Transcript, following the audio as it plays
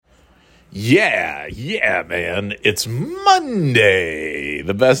Yeah, man. It's Monday,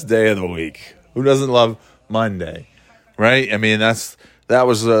 the best day of the week. Who doesn't love Monday, right? I mean, that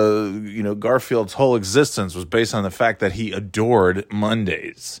was Garfield's whole existence was based on the fact that he adored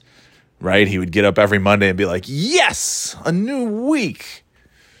Mondays, right? He would get up every Monday and be like, "Yes, a new week."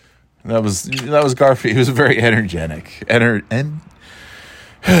 And that was Garfield. He was very energetic,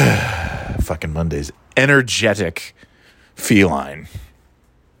 fucking Mondays, energetic feline.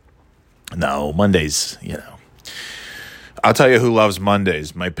 No, Mondays, I'll tell you who loves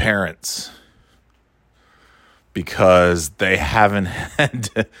Mondays. My parents. Because they haven't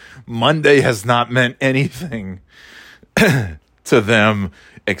had... Monday has not meant anything to them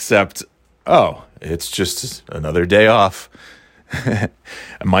except, it's just another day off. And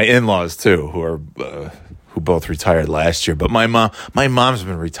my in-laws, too, who both retired last year. But my mom's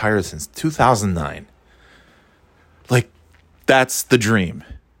been retired since 2009. Like, that's the dream.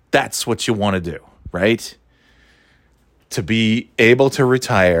 That's what you want to do, right? To be able to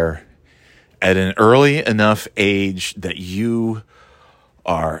retire at an early enough age that you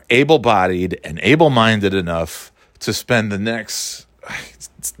are able-bodied and able-minded enough to spend the next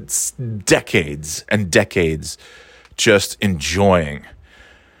decades and decades just enjoying.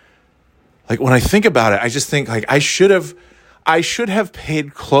 Like, when I think about it, I just think, like, I should have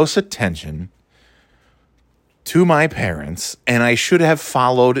paid close attention to my parents, and I should have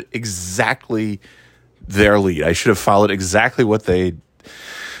followed exactly their lead. I should have followed exactly what they...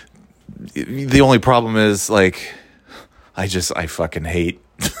 The only problem is, like, I fucking hate...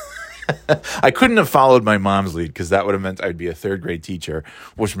 I couldn't have followed my mom's lead because that would have meant I'd be a third grade teacher,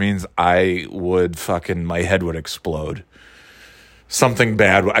 which means my head would explode. Something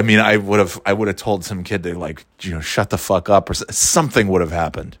bad. I mean, I would have told some kid to, like, shut the fuck up, or something would have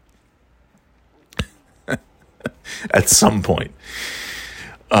happened. At some point.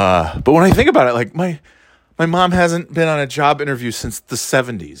 But when I think about it, like, my mom hasn't been on a job interview since the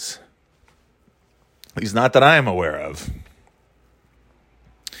 70s. At least not that I am aware of.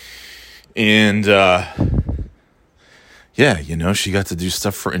 And, she got to do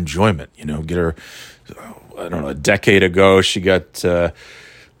stuff for enjoyment, get her, I don't know, a decade ago, she got a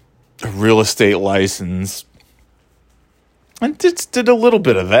real estate license and did a little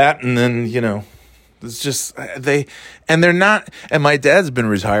bit of that. And then, it's just, they're not, and my dad's been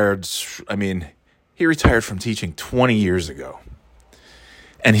retired. I mean, he retired from teaching 20 years ago.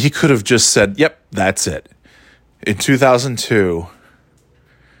 And he could have just said, yep, that's it. In 2002,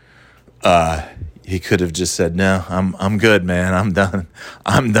 he could have just said, no, I'm good, man.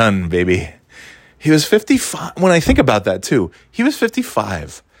 I'm done, baby. He was 55. When I think about that too, he was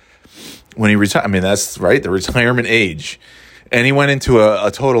 55 when he retired. I mean, that's right, the retirement age. And he went into a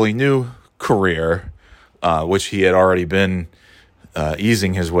totally new career, which he had already been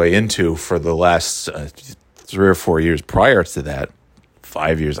easing his way into for the last 3 or 4 years prior to that.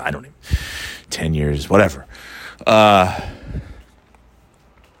 5 years, 10 years, whatever. But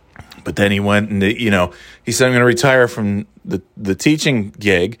then he went and, he said, I'm going to retire from the teaching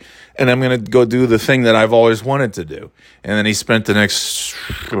gig and I'm going to go do the thing that I've always wanted to do. And then he spent the next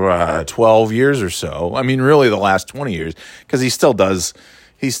 12 years or so. I mean, really the last 20 years, because he still does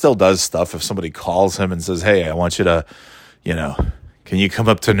stuff. If somebody calls him and says, hey, I want you to, can you come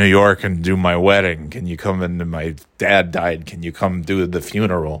up to New York and do my wedding? Can you come in? My dad died. Can you come do the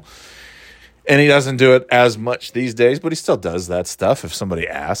funeral? And he doesn't do it as much these days, but he still does that stuff if somebody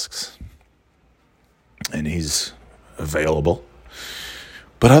asks. And he's available.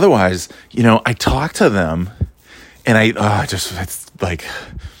 But otherwise, I talk to them and it's like,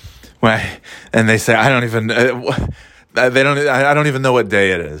 and they say, I don't even know what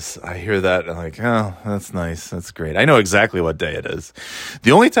day it is. I hear that and I'm like, oh, that's nice. That's great. I know exactly what day it is.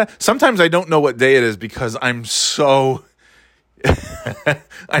 The only time, sometimes I don't know what day it is because I'm so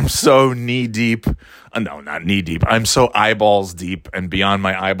knee deep. No, not knee deep. I'm so eyeballs deep and beyond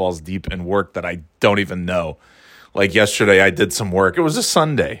my eyeballs deep in work that I don't even know. Like yesterday, I did some work. It was a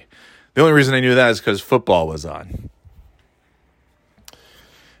Sunday. The only reason I knew that is because football was on.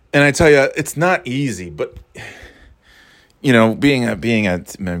 And I tell you, it's not easy, but being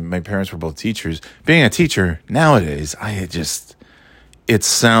my parents were both teachers. Being a teacher nowadays, it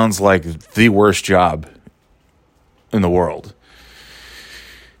sounds like the worst job in the world.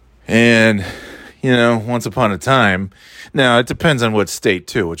 And, once upon a time, now it depends on what state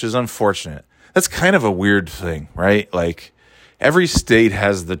too, which is unfortunate. That's kind of a weird thing, right? Like every state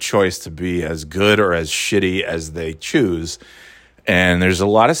has the choice to be as good or as shitty as they choose. And there's a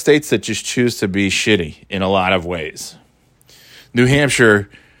lot of states that just choose to be shitty in a lot of ways. New Hampshire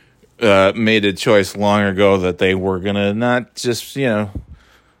made a choice long ago that they were going to not just,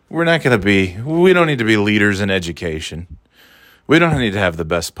 we don't need to be leaders in education. We don't need to have the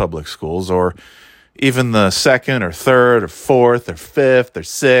best public schools or even the second or third or fourth or fifth or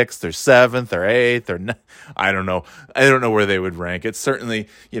sixth or seventh or eighth or I don't know. I don't know where they would rank. It's certainly,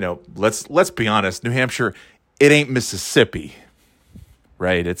 let's be honest. New Hampshire, it ain't Mississippi,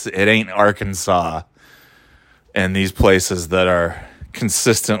 right? It ain't Arkansas and these places that are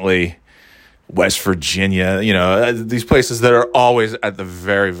consistently West Virginia, these places that are always at the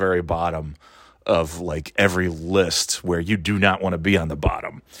very, very bottom of like every list where you do not want to be on the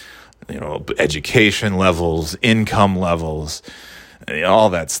bottom. Education levels, income levels, all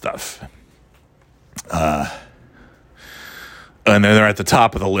that stuff. And then they're at the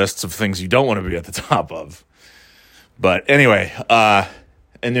top of the lists of things you don't want to be at the top of. But anyway,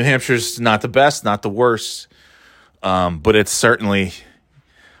 and New Hampshire's not the best, not the worst. But it's certainly,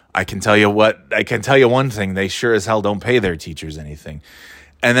 I can tell you one thing, they sure as hell don't pay their teachers anything.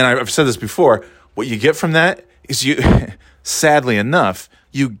 And then I've said this before, what you get from that is sadly enough,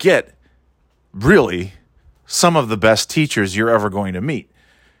 you get really some of the best teachers you're ever going to meet,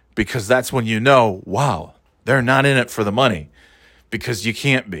 because that's when wow, they're not in it for the money, because you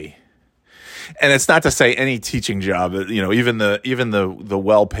can't be. And it's not to say any teaching job, even the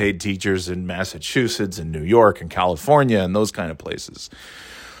well-paid teachers in Massachusetts and New York and California and those kind of places,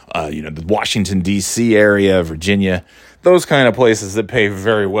 the Washington, D.C. area, Virginia, those kind of places that pay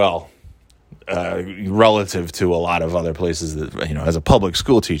very well relative to a lot of other places that, as a public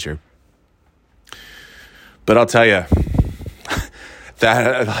school teacher. But I'll tell you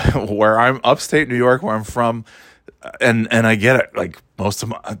that where I'm upstate New York, where I'm from, and I get it. Like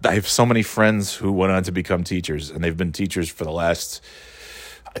I have so many friends who went on to become teachers, and they've been teachers for the last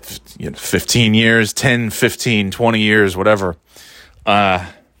 15 years, 10, 15, 20 years, whatever.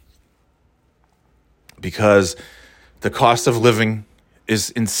 Because the cost of living is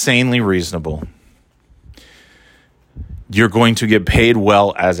insanely reasonable. You're going to get paid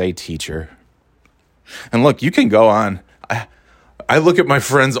well as a teacher. And look, you can go on. I look at my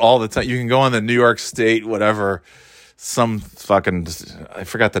friends all the time. You can go on the New York State, whatever, some fucking, I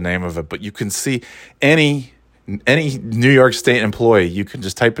forgot the name of it, but you can see any New York State employee, you can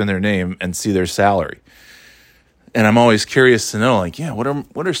just type in their name and see their salary. And I'm always curious to know,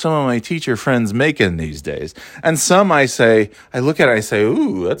 what are some of my teacher friends making these days? And some I look at it, I say,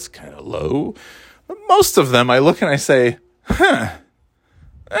 ooh, that's kind of low. But most of them I look and I say,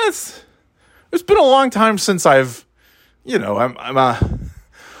 it's been a long time since I'm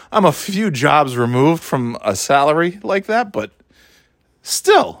a few jobs removed from a salary like that, but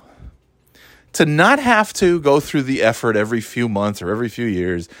still, to not have to go through the effort every few months or every few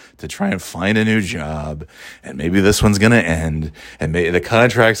years to try and find a new job, and maybe this one's going to end, and maybe the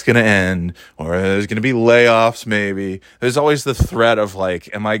contract's going to end, or there's going to be layoffs maybe. There's always the threat of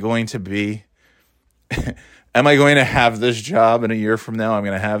am I going to have this job in a year from now? I'm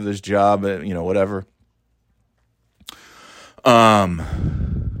going to have this job, whatever.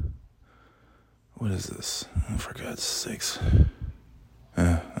 What is this? Oh, for God's sakes.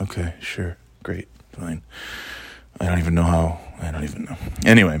 Okay, sure. Great. Fine. I don't even know.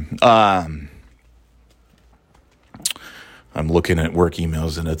 Anyway, I'm looking at work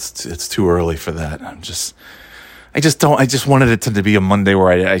emails and it's too early for that. I just wanted it to be a Monday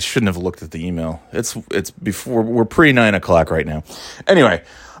where I shouldn't have looked at the email. It's before, we're pre 9:00 right now. Anyway,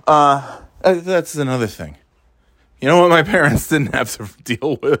 that's another thing. You know what my parents didn't have to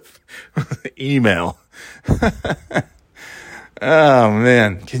deal with? Email. Oh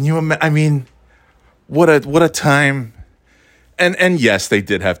man, can you imagine? I mean, what a time. And yes, they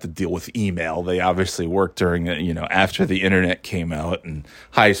did have to deal with email. They obviously worked during, after the internet came out and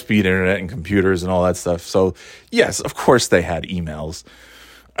high-speed internet and computers and all that stuff. So yes, of course they had emails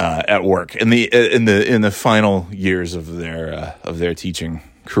at work in the final years of their teaching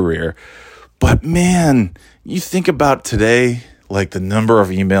career. But man, you think about today, like the number of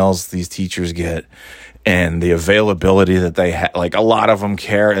emails these teachers get and the availability that they have. Like a lot of them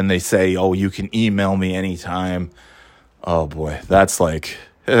care and they say, oh, you can email me anytime. Oh boy, that's like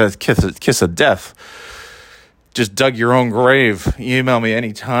a kiss of death. Just dug your own grave. Email me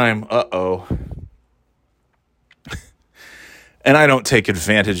anytime. Uh-oh. And I don't take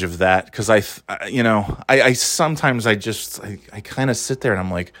advantage of that because I sometimes I kind of sit there and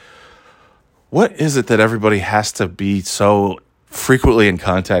I'm like, what is it that everybody has to be so frequently in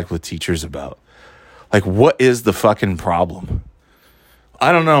contact with teachers about? Like, what is the fucking problem?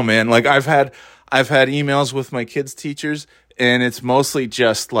 I don't know, man. Like, I've had emails with my kids' teachers, and it's mostly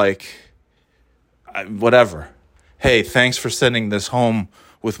just like, whatever. Hey, thanks for sending this home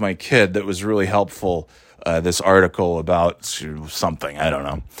with my kid. That was really helpful. this article about something. I don't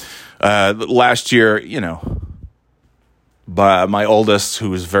know. Last year, but my oldest,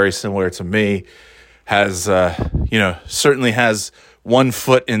 who is very similar to me, has certainly has one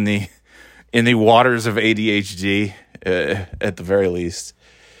foot in the waters of ADHD at the very least,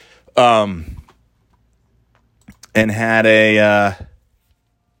 and had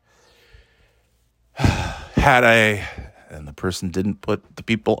and the person didn't put the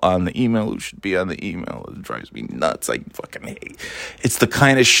people on the email who should be on the email. It drives me nuts. I fucking hate. It's the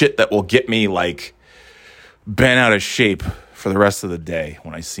kind of shit that will get me like bent out of shape for the rest of the day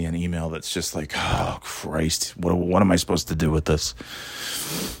when I see an email that's just like, oh Christ, what am I supposed to do with this?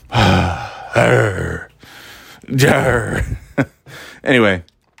 Anyway,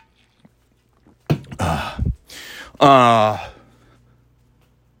 what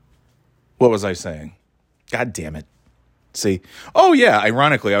was I saying? God damn it. See? Oh yeah,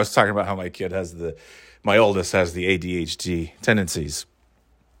 ironically, I was talking about how my oldest has the ADHD tendencies.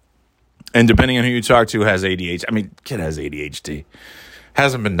 And depending on who you talk to has ADHD. I mean, kid has ADHD.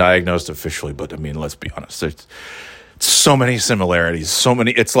 Hasn't been diagnosed officially, but I mean, let's be honest. There's so many similarities. So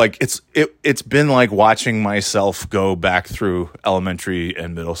many. It's like it's been like watching myself go back through elementary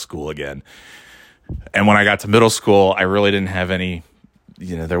and middle school again. And when I got to middle school, I really didn't have any,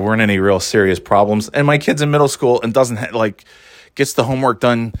 there weren't any real serious problems. And my kid's in middle school and gets the homework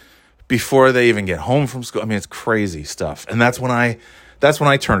done before they even get home from school. I mean, it's crazy stuff. And that's when I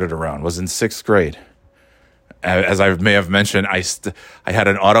turned it around, was in 6th grade. As I may have mentioned, I had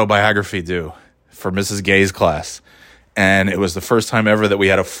an autobiography due for Mrs. Gay's class. And it was the first time ever that we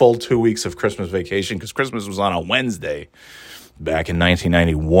had a full 2 weeks of Christmas vacation, because Christmas was on a Wednesday back in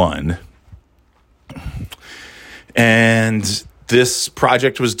 1991. And this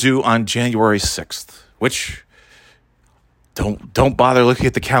project was due on January 6th, which don't bother looking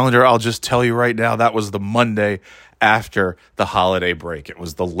at the calendar. I'll just tell you right now, that was the Monday after the holiday break. It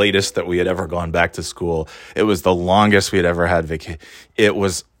was the latest that we had ever gone back to school. It was the longest we had ever had vacation. It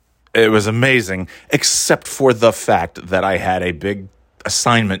was amazing, except for the fact that I had a big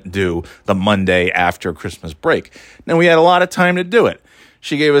assignment due the Monday after Christmas break. Now, we had a lot of time to do it.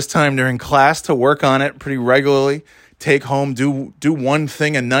 She gave us time during class to work on it pretty regularly, take home, do one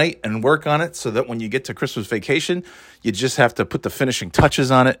thing a night and work on it so that when you get to Christmas vacation, you just have to put the finishing touches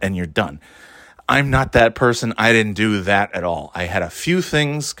on it and you're done. I'm not that person. I didn't do that at all. I had a few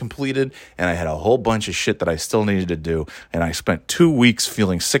things completed and I had a whole bunch of shit that I still needed to do. And I spent 2 weeks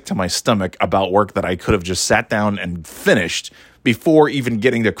feeling sick to my stomach about work that I could have just sat down and finished before even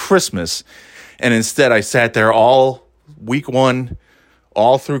getting to Christmas. And instead I sat there all week 1,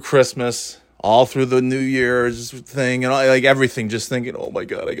 all through Christmas, all through the New Year's thing, and like everything, just thinking, oh my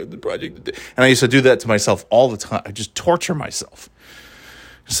God, I got the project to do. And I used to do that to myself all the time. I just torture myself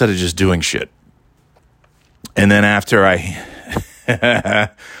instead of just doing shit. And then after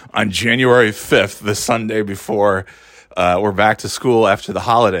on January 5th, the Sunday before we're back to school after the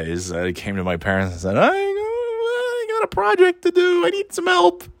holidays, I came to my parents and said, I got a project to do. I need some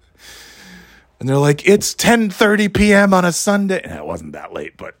help. And they're like, it's 10:30 p.m. on a Sunday. And it wasn't that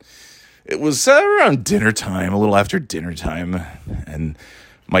late, but it was around dinner time, a little after dinner time. And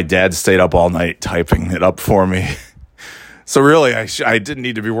my dad stayed up all night typing it up for me. So really, I didn't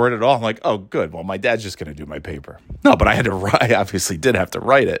need to be worried at all. I'm like, oh, good. Well, my dad's just going to do my paper. No, but I obviously did have to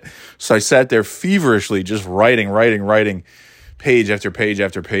write it. So I sat there feverishly just writing page after page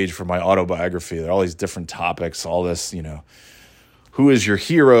after page for my autobiography. There are all these different topics, all this, who is your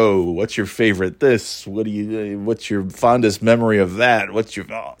hero? What's your favorite this? What's your fondest memory of that?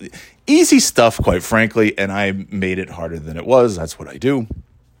 Easy stuff, quite frankly, and I made it harder than it was. That's what I do.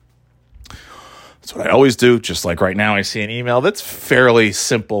 That's what I always do. Just like right now, I see an email that's fairly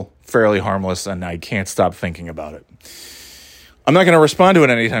simple, fairly harmless, and I can't stop thinking about it. I'm not going to respond to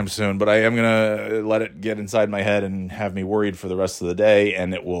it anytime soon, but I am going to let it get inside my head and have me worried for the rest of the day,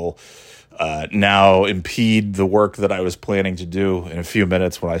 and it will now impede the work that I was planning to do in a few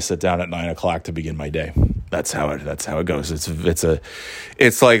minutes when I sit down at 9:00 to begin my day. That's how it goes.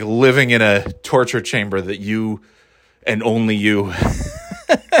 It's like living in a torture chamber that you and only you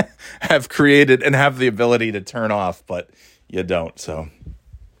have created and have the ability to turn off, but you don't. So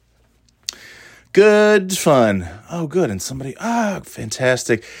good fun. Oh, good. And somebody,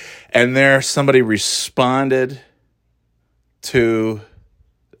 fantastic. And somebody responded to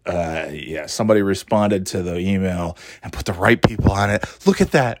the email and put the right people on it. Look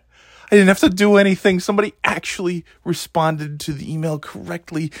at that. I didn't have to do anything. Somebody actually responded to the email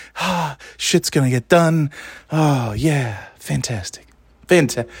correctly. Shit's going to get done. Oh, yeah. Fantastic.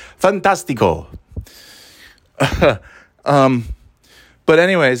 Fantastico. But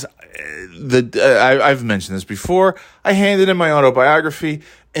anyways, I've mentioned this before. I handed in my autobiography,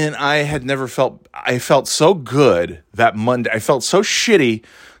 and I felt so good that Monday. I felt so shitty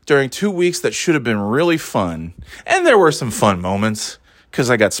during 2 weeks that should have been really fun. And there were some fun moments because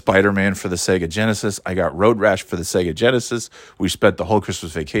I got Spider-Man for the Sega Genesis. I got Road Rash for the Sega Genesis. We spent the whole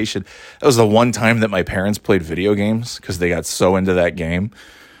Christmas vacation. That was the one time that my parents played video games because they got so into that game,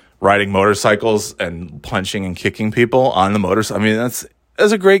 riding motorcycles and punching and kicking people on the motorcycle. I mean, that's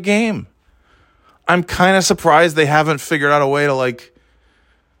a great game. I'm kind of surprised they haven't figured out a way to like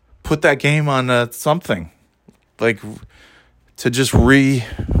put that game on something like to just and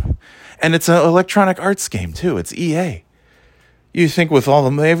it's an Electronic Arts game too. It's EA. You think with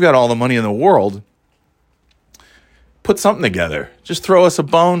they've got all the money in the world, put something together. Just throw us a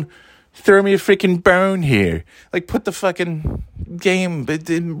bone. Throw me a freaking bone here. Like put the fucking game,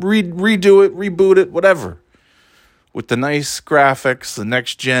 redo it, reboot it, whatever. With the nice graphics, the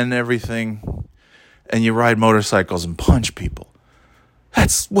next gen, everything. And you ride motorcycles and punch people.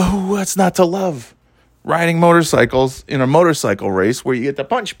 That's not to love. Riding motorcycles in a motorcycle race where you get to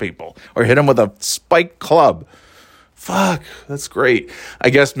punch people or hit them with a spiked club. Fuck, that's great. I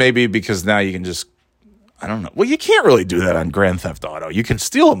guess maybe because now you can just, I don't know. Well, you can't really do that on Grand Theft Auto. You can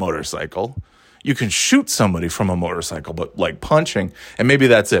steal a motorcycle. You can shoot somebody from a motorcycle, but like punching, and maybe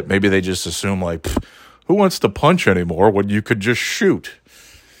that's it. Maybe they just assume like, who wants to punch anymore when you could just shoot?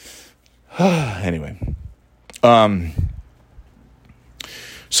 Anyway.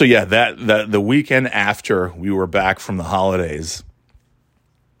 So yeah, that the weekend after we were back from the holidays,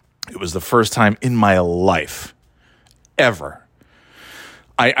 it was the first time in my life ever.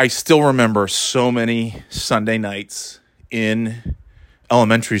 I still remember so many Sunday nights in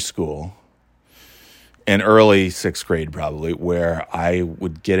elementary school and early sixth grade probably where I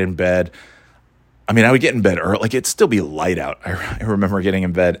would get in bed. I mean, I would get in bed early. Like, it'd still be light out. I remember getting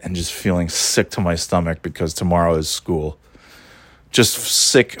in bed and just feeling sick to my stomach because tomorrow is school. Just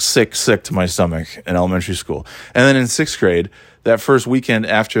sick to my stomach in elementary school. And then in sixth grade, that first weekend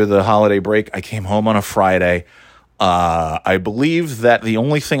after the holiday break, I came home on a Friday. I believe that the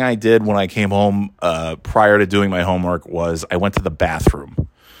only thing I did when I came home prior to doing my homework was I went to the bathroom.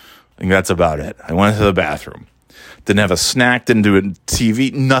 I think that's about it. I went to the bathroom. Didn't have a snack, didn't do a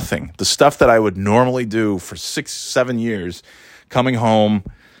TV, nothing. The stuff that I would normally do for 6-7 years, coming home,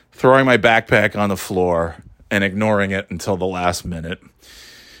 throwing my backpack on the floor, and ignoring it until the last minute.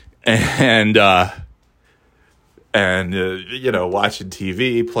 And watching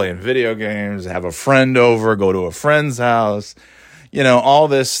TV, playing video games, have a friend over, go to a friend's house, all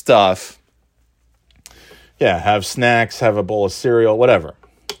this stuff. Yeah, have snacks, have a bowl of cereal, whatever.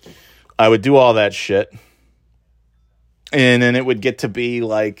 I would do all that shit. And then it would get to be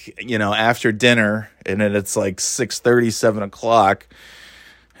like, after dinner, and then it's like 6:30, 7 o'clock.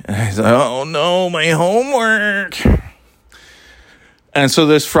 And I said, oh no, my homework. And so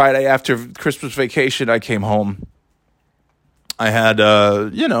this Friday after Christmas vacation, I came home. I had,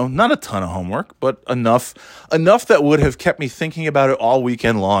 not a ton of homework, but enough that would have kept me thinking about it all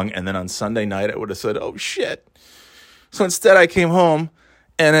weekend long. And then on Sunday night, I would have said, oh shit. So instead I came home,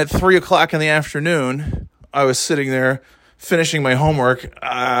 and at 3 o'clock in the afternoon, I was sitting there finishing my homework,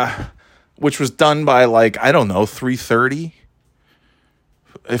 which was done by 3:30.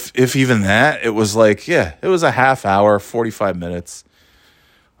 If even that, it was it was a half hour, 45 minutes.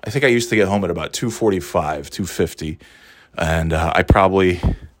 I think I used to get home at about 2:45, 2:50. And I probably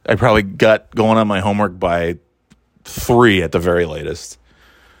got going on my homework by 3 at the very latest.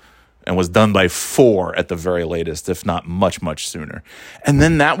 And was done by 4 at the very latest, if not much, much sooner. And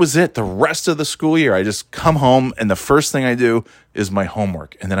then that was it. The rest of the school year, I just come home, and the first thing I do is my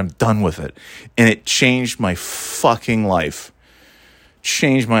homework. And then I'm done with it. And it changed my fucking life.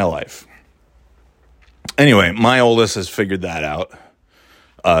 Changed my life. Anyway, my oldest has figured that out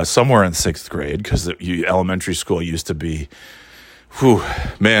somewhere in 6th grade, because elementary school used to be,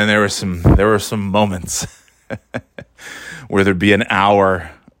 man, there were some moments where there'd be an hour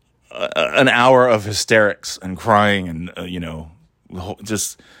of hysterics and crying and,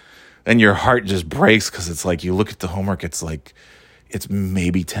 and your heart just breaks because it's like you look at the homework, it's like it's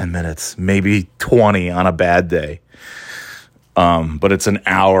maybe 10 minutes, maybe 20 on a bad day. But it's an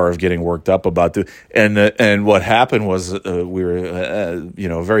hour of getting worked up about it. And what happened was a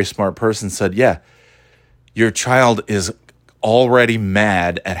very smart person said, yeah, your child is already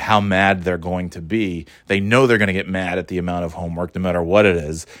mad at how mad they're going to be. They know they're going to get mad at the amount of homework, no matter what it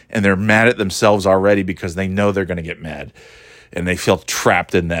is. And they're mad at themselves already because they know they're going to get mad. And they feel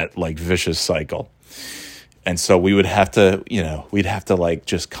trapped in that vicious cycle. And so we would have to,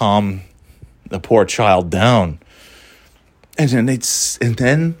 just calm the poor child down. And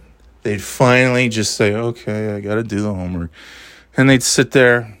then they'd finally just say, okay, I got to do the homework. And they'd sit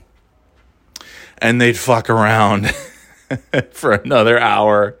there and they'd fuck around for another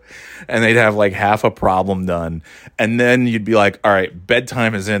hour, and they'd have like half a problem done. And then you'd be like, all right,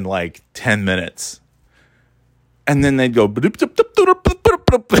 bedtime is in like 10 minutes. And then they'd go, it's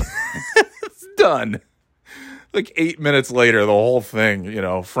done. Like 8 minutes later, the whole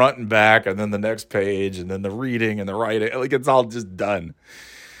thing, front and back, and then the next page, and then the reading and the writing, like it's all just done.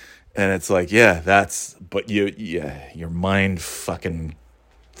 And it's like, but your mind fucking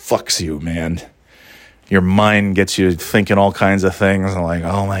fucks you, man. Your mind gets you thinking all kinds of things. And like,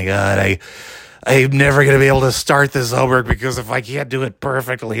 oh my God, I'm never going to be able to start this homework because if I can't do it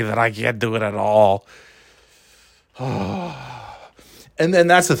perfectly, then I can't do it at all. And then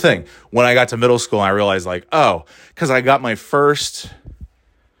that's the thing. When I got to middle school, I realized because I got my first,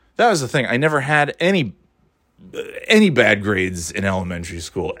 that was the thing. I never had any bad grades in elementary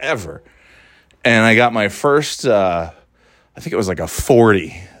school ever. And I got my first, I think it was like a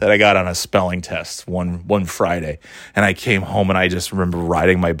 40 that I got on a spelling test one Friday. And I came home and I just remember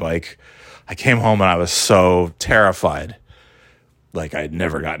riding my bike. I came home and I was so terrified. Like I'd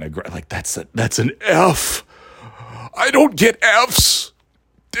never gotten a grade. Like that's an F. I don't get Fs.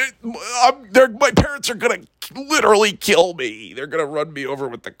 My parents are going to literally kill me. They're going to run me over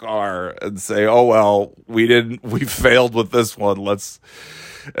with the car and say, oh, well, we failed with this one. Let's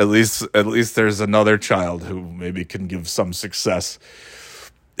at least there's another child who maybe can give some success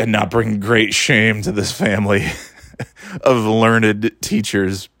and not bring great shame to this family of learned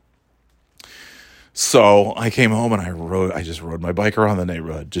teachers. So I came home and I just rode my bike around the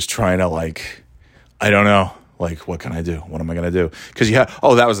neighborhood, just trying to I don't know. Like, what can I do? What am I going to do? Because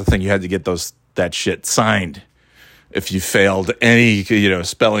that was the thing. You had to get that shit signed. If you failed any,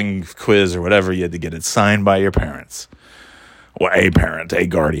 spelling quiz or whatever, you had to get it signed by your parents. Or a parent, a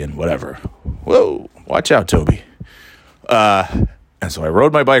guardian, whatever. Whoa, watch out, Toby. And so I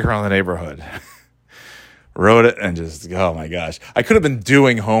rode my bike around the neighborhood. Rode it and just, oh my gosh. I could have been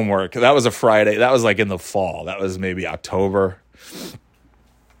doing homework. That was a Friday. That was like in the fall. That was maybe October,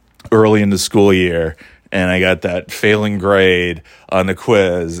 early in the school year. And I got that failing grade on the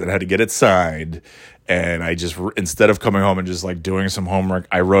quiz and had to get it signed. And I just, instead of coming home and just doing some homework,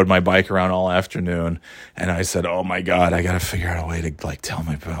 I rode my bike around all afternoon. And I said, oh my God, I got to figure out a way to tell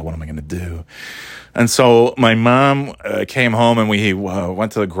my pal, what am I going to do? And so my mom came home and we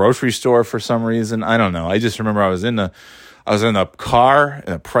went to the grocery store for some reason. I don't know. I just remember I was in the car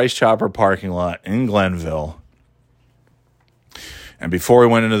in a Price Chopper parking lot in Glenville. And before we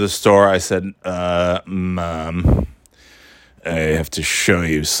went into the store, I said, Mom, I have to show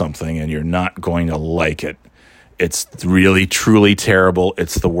you something, and you're not going to like it. It's really, truly terrible.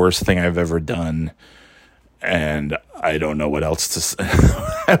 It's the worst thing I've ever done. And I don't know what else to say.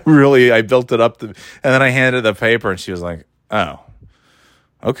 I built it up. And then I handed the paper, and she was like, oh,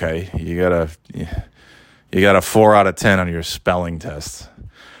 okay. You got a 4 out of 10 on your spelling test.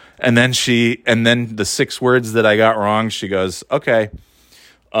 And then the 6 words that I got wrong, she goes, okay,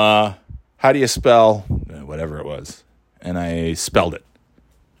 how do you spell whatever it was? And I spelled it.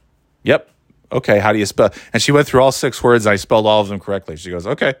 Yep. Okay, how do you spell? And she went through all 6 words. I spelled all of them correctly. She goes,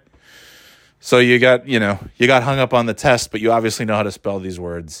 okay. So you got hung up on the test, but you obviously know how to spell these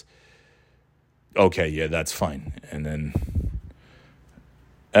words. Okay, yeah, that's fine. And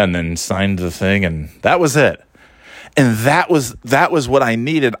then signed the thing, and that was it. And that was what I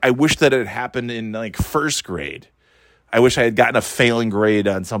needed. I wish that it happened in first grade. I wish I had gotten a failing grade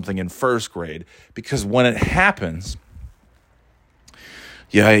on something in first grade, because when it happens,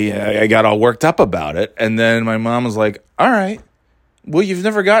 I got all worked up about it. And then my mom was like, all right, well, you've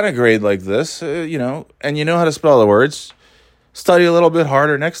never gotten a grade like this, and you know how to spell the words. Study a little bit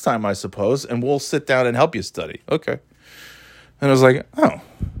harder next time, I suppose, and we'll sit down and help you study. Okay. And I was like, oh,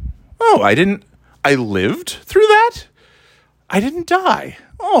 I lived through that? I didn't die.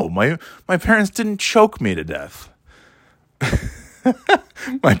 Oh, my parents didn't choke me to death.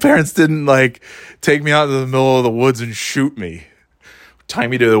 My parents didn't take me out into the middle of the woods and shoot me. Tie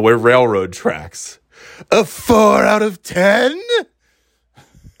me to the railroad tracks. A 4 out of 10?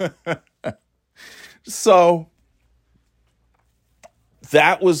 So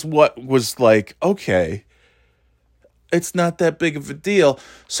that was what was okay, it's not that big of a deal.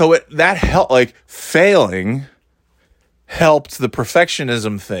 So that helped, failing helped the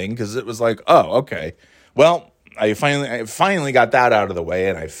perfectionism thing, because it was oh, okay, well, I finally got that out of the way,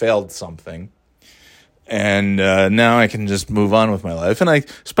 and I failed something, and now I can just move on with my life. And I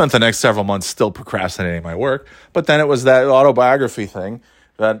spent the next several months still procrastinating my work, but then it was that autobiography thing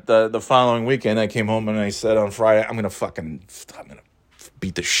that the following weekend I came home and I said on Friday, I'm gonna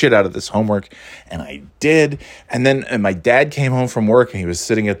beat the shit out of this homework. And I did. And then my dad came home from work and he was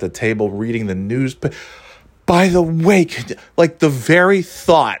sitting at the table reading the news. But by the way, like the very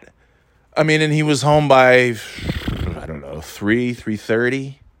thought, I mean, and he was home by, I don't know,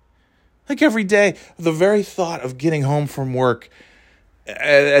 3:30. Like every day, the very thought of getting home from work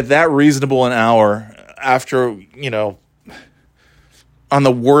at that reasonable an hour after, on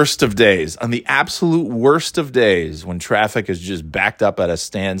the worst of days, on the absolute worst of days when traffic is just backed up at a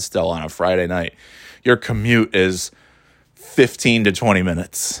standstill on a Friday night, your commute is 15 to 20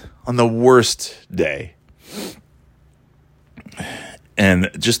 minutes on the worst day.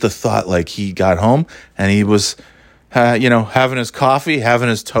 And just the thought, like he got home and he was, having his coffee, having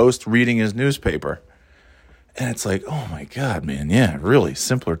his toast, reading his newspaper. And it's like, oh my God, man. Yeah, really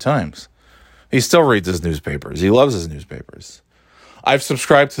simpler times. He still reads his newspapers. He loves his newspapers. I've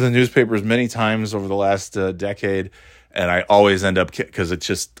subscribed to the newspapers many times over the last decade, and I always end up, because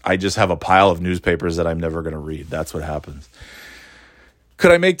I just have a pile of newspapers that I'm never going to read. That's what happens.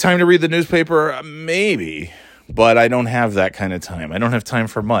 Could I make time to read the newspaper? Maybe, but I don't have that kind of time. I don't have time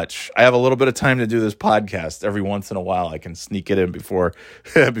for much. I have a little bit of time to do this podcast every once in a while. I can sneak it in before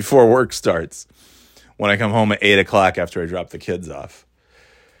work starts, when I come home at 8 o'clock after I drop the kids off.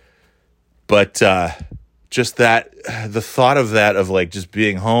 But just that, the thought of that, of like just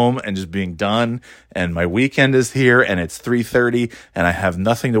being home and just being done, and my weekend is here and it's 3:30 and I have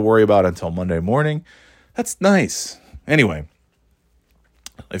nothing to worry about until Monday morning. That's nice. Anyway,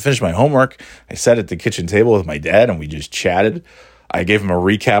 I finished my homework. I sat at the kitchen table with my dad and we just chatted. I gave him a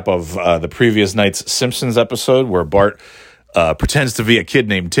recap of the previous night's Simpsons episode where Bart pretends to be a kid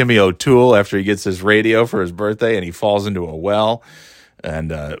named Timmy O'Toole after he gets his radio for his birthday and he falls into a well.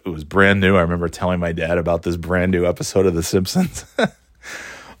 And it was brand new. I remember telling my dad about this brand new episode of The Simpsons.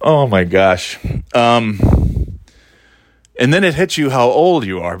 Oh my gosh. And then it hits you how old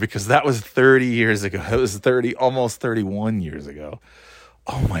you are, because that was 30 years ago. It was almost 31 years ago.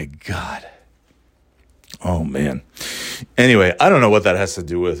 Oh my God. Oh man. Anyway, I don't know what that has to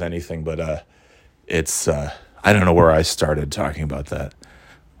do with anything, but it's I don't know where I started talking about that.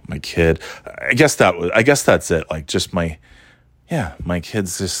 My kid. I guess that's it. Like just my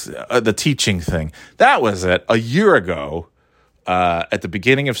kids, just the teaching thing. That was it. A year ago, at the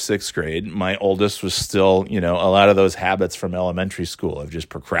beginning of 6th grade, my oldest was still, a lot of those habits from elementary school of just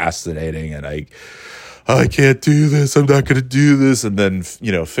procrastinating and I can't do this. I'm not going to do this. And then,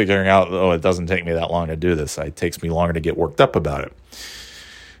 figuring out, it doesn't take me that long to do this. It takes me longer to get worked up about it.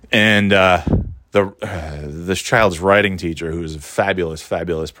 And this child's writing teacher, who's a fabulous,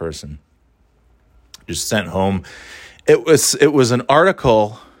 fabulous person, just sent home. It was an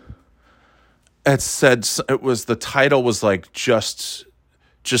article. It said the title was like just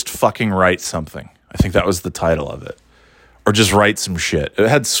fucking write something. I think that was the title of it. Or just write some shit. It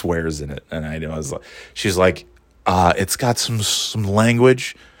had swears in it, and she's like, it's got some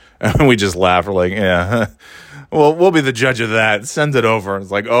language, and we just laugh. We're like, yeah, well, we'll be the judge of that. Send it over. And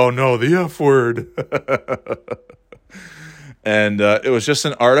it's like, oh no, the F word. And it was just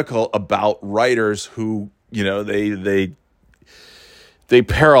an article about writers who, they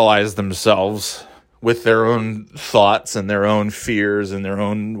paralyze themselves with their own thoughts and their own fears and their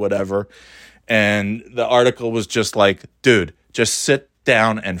own whatever. And the article was just like, dude, just sit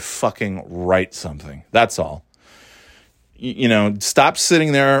down and fucking write something. That's all. Stop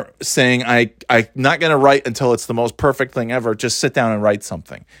sitting there saying, I'm not going to write until it's the most perfect thing ever. Just sit down and write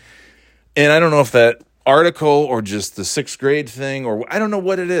something. And I don't know if that article or just the 6th grade thing, or I don't know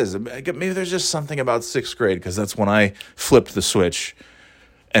what it is. Maybe there's just something about 6th grade, because that's when I flipped the switch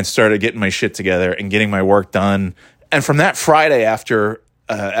and started getting my shit together and getting my work done. And from that Friday after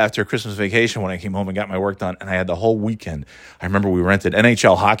Christmas vacation, when I came home and got my work done, and I had the whole weekend. I remember we rented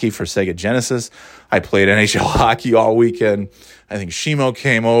NHL hockey for Sega Genesis. I played NHL hockey all weekend. I think Shimo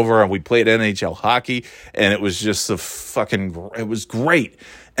came over and we played NHL hockey, and it was just it was great.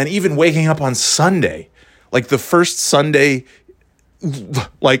 And even waking up on Sunday, like the first Sunday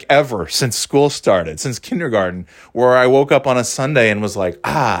like ever since school started, since kindergarten, where I woke up on a Sunday and was like,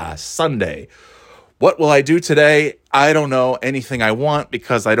 Sunday. What will I do today? I don't know. Anything I want,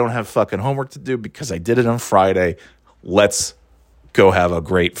 because I don't have fucking homework to do, because I did it on Friday. Let's go have a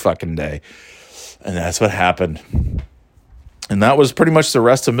great fucking day. And that's what happened. And that was pretty much the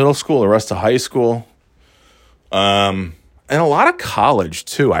rest of middle school, the rest of high school. And a lot of college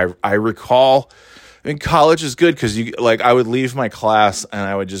too. I recall, college is good because I would leave my class and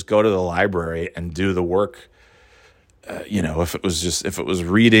I would just go to the library and do the work. If it was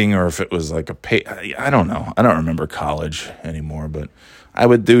reading, or if it was like I don't know. I don't remember college anymore, but I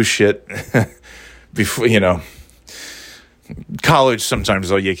would do shit before, College sometimes,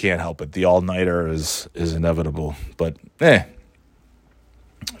 though, you can't help it. The all-nighter is inevitable. But,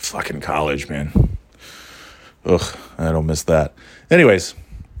 fucking college, man. Ugh, I don't miss that. Anyways,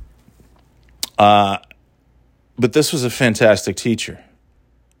 but this was a fantastic teacher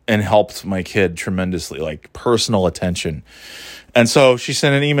and helped my kid tremendously, like personal attention. And so she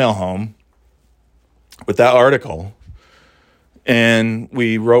sent an email home with that article, and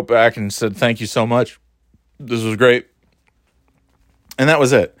we wrote back and said, thank you so much. This was great. And that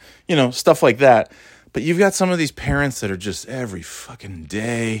was it. You know, stuff like that. But you've got some of these parents that are just every fucking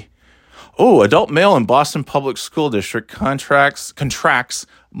day. Oh, adult male in Boston Public School District contracts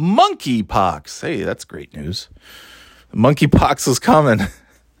monkeypox. Hey, that's great news. Monkeypox is coming.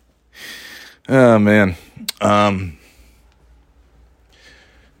 Oh, man.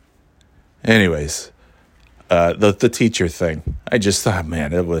 Anyways, the teacher thing. I just thought,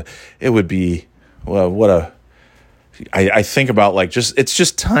 man, it would be, well, I think about like it's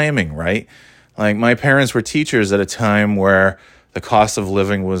just timing, right? Like my parents were teachers at a time where the cost of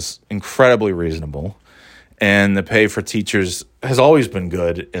living was incredibly reasonable, and the pay for teachers has always been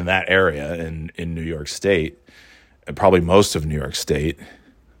good in that area in New York State, and probably most of New York State.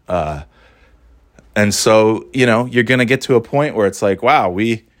 And so, you know, you're going to get to a point where it's like, wow,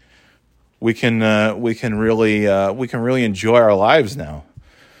 we can really enjoy our lives now.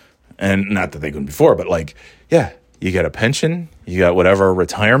 And not that they couldn't before, but like, yeah, you get a pension, you got whatever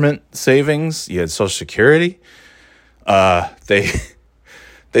retirement savings, you had Social Security. They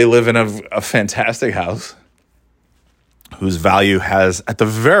live in a fantastic house whose value has, at the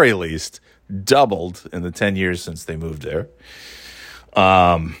very least, doubled in the 10 years since they moved there.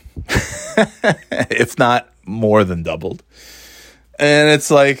 If not more than doubled. And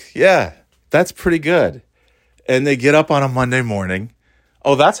it's like, yeah, that's pretty good. And they get up on a Monday morning.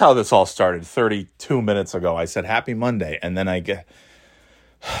 Oh, that's how this all started 32 minutes ago. I said, happy Monday. And then I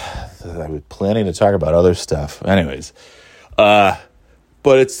was planning to talk about other stuff. Anyways, but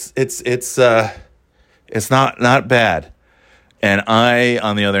it's not bad. And I,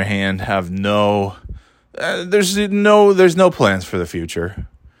 on the other hand, have there's no plans for the future.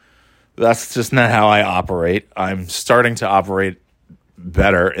 That's just not how I operate. I'm starting to operate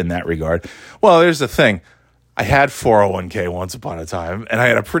better in that regard. Well, there's the thing. I had 401k once upon a time, and I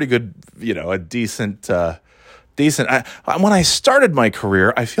had a pretty good, a decent. When I started my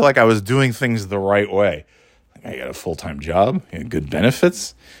career, I feel like I was doing things the right way. I got a full-time job, good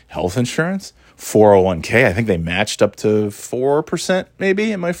benefits, health insurance, 401k. I think they matched up to 4%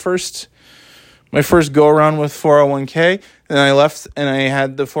 maybe in my first go around with 401k. And I left, and I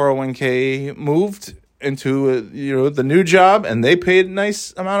had the 401k moved into the new job, and they paid a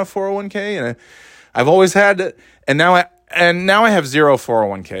nice amount of 401k, and I've always had it. And now I have zero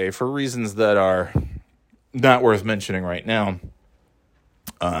 401k for reasons that are not worth mentioning right now.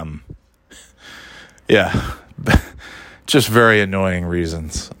 Yeah, just very annoying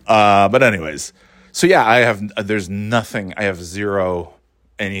reasons. But anyways, so yeah, there's nothing. I have zero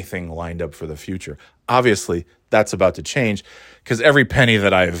anything lined up for the future. Obviously, that's about to change because every penny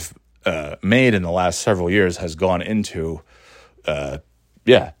that I've made in the last several years has gone into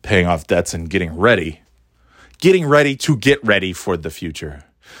paying off debts and getting ready to get ready for the future.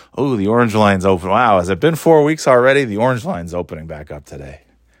 Oh, the Orange Line's open. Wow, has it been 4 weeks already? The Orange Line's opening back up today.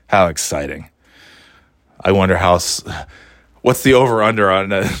 How exciting. I wonder what's the over-under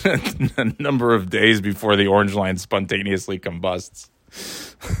on a number of days before the Orange Line spontaneously combusts.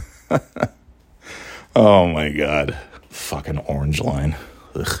 Oh my God. Fucking Orange Line.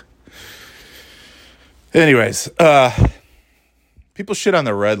 Ugh. Anyways, people shit on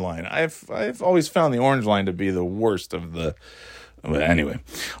the Red Line. I've always found the Orange Line to be the worst of the. But anyway,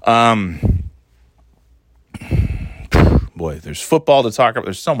 boy, there's football to talk about.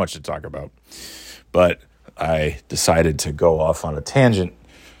 There's so much to talk about, but I decided to go off on a tangent,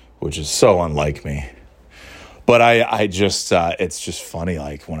 which is so unlike me. But I just it's just funny.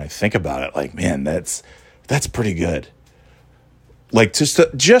 Like when I think about it, like man, that's pretty good. Like just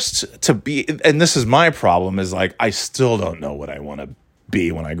to be, and this is my problem, is like I still don't know what I want to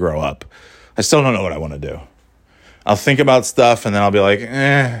be when I grow up. I still don't know what I want to do. I'll think about stuff and then I'll be like,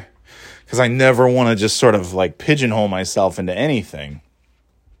 because I never want to just sort of like pigeonhole myself into anything.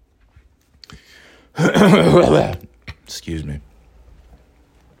 Excuse me.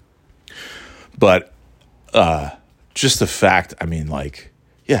 But just the fact, I mean, like,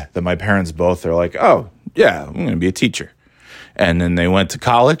 yeah, that my parents both are like, oh, yeah, I'm going to be a teacher. And then they went to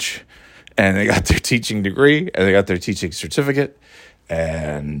college and they got their teaching degree and they got their teaching certificate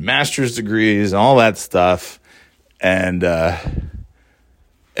and master's degrees and all that stuff. And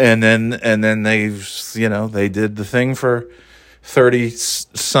and then they did the thing for 30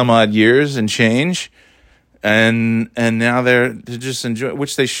 some odd years and change, and now they're just enjoy,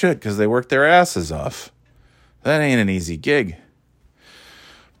 which they should, because they work their asses off. That ain't an easy gig.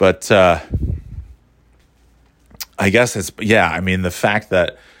 But I guess the fact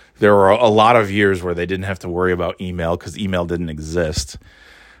that there were a lot of years where they didn't have to worry about email because email didn't exist,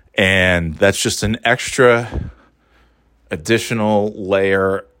 and that's just an extra additional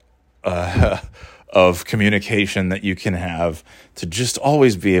layer of communication that you can have to just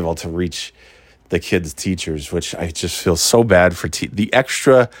always be able to reach the kids' teachers, which I just feel so bad for the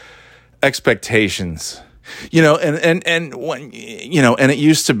extra expectations, and when, and it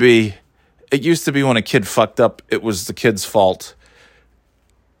used to be when a kid fucked up, it was the kid's fault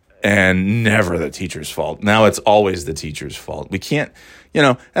and never the teacher's fault. Now it's always the teacher's fault. We can't,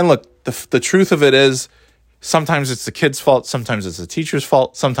 and look, the truth of it is, sometimes it's the kid's fault, sometimes it's the teacher's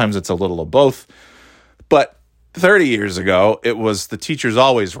fault, sometimes it's a little of both. But 30 years ago, it was the teacher's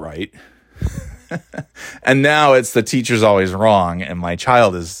always right. And now it's the teacher's always wrong, and my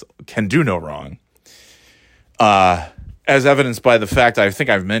child can do no wrong. As evidenced by the fact, I think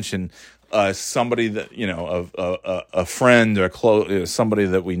I've mentioned, somebody that, a friend or somebody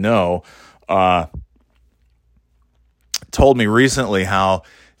that we know, told me recently how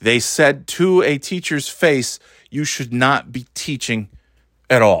they said to a teacher's face, "You should not be teaching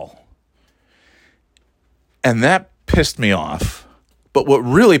at all." And that pissed me off. But what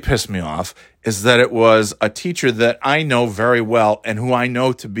really pissed me off is that it was a teacher that I know very well and who I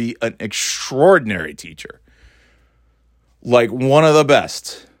know to be an extraordinary teacher. Like one of the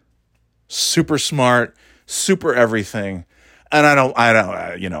best. Super smart, super everything. And I don't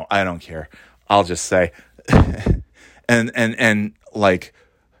care. I'll just say, and like,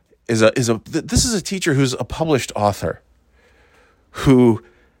 this is a teacher who's a published author who,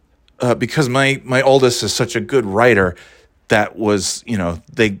 because my oldest is such a good writer, that was,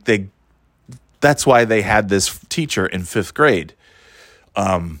 that's why they had this teacher in 5th grade,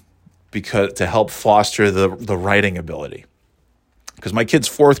 because to help foster the writing ability. Because my kid's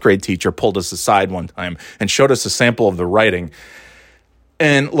 4th grade teacher pulled us aside one time and showed us a sample of the writing.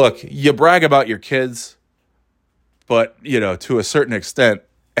 And look, you brag about your kids, but, to a certain extent.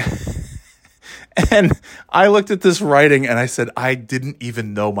 And I looked at this writing and I said, I didn't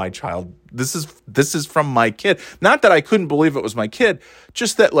even know my child. This is from my kid. Not that I couldn't believe it was my kid,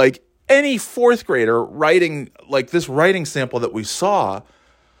 just that like any 4th grader writing like this writing sample that we saw.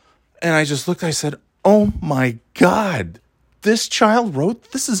 And I just looked, I said, oh my God, this child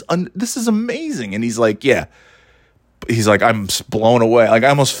wrote, this is amazing. And he's like, yeah. He's like, I'm blown away. Like I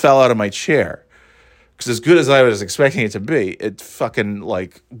almost fell out of my chair. Because as good as I was expecting it to be, it fucking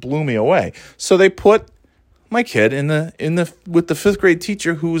like blew me away. So they put my kid with the 5th grade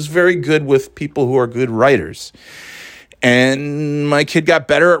teacher who was very good with people who are good writers. And my kid got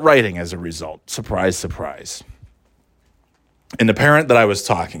better at writing as a result. Surprise, surprise. And the parent that I was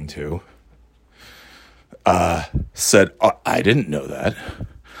talking to said, oh, I didn't know that.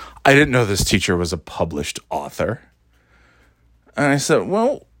 I didn't know this teacher was a published author. And I said,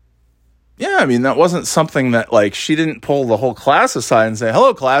 well, yeah, that wasn't something that, like, she didn't pull the whole class aside and say,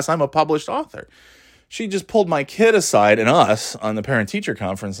 hello, class, I'm a published author. She just pulled my kid aside and us on the parent-teacher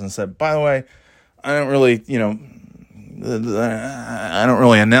conference and said, by the way, I don't really, I don't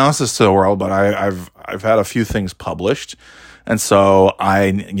really announce this to the world, but I've had a few things published. And so I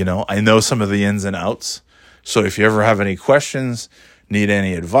know some of the ins and outs. So if you ever have any questions, need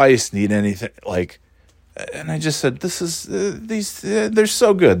any advice, need anything, like, and I just said, they're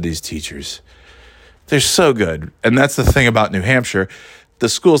so good, these teachers. They're so good. And that's the thing about New Hampshire. The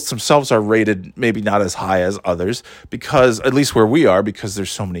schools themselves are rated maybe not as high as others because, at least where we are, because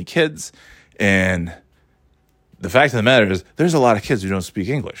there's so many kids. And the fact of the matter is there's a lot of kids who don't speak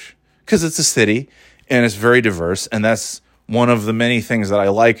English because it's a city and it's very diverse. And that's one of the many things that I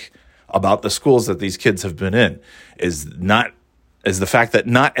like about the schools that these kids have been in is the fact that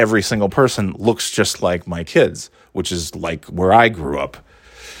not every single person looks just like my kids, which is like where I grew up.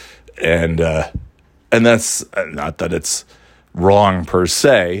 And that's not that it's wrong per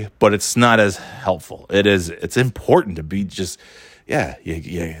se, but it's not as helpful. It's important to be just, to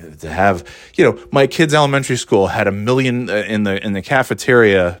have, my kids' elementary school had 1 million in the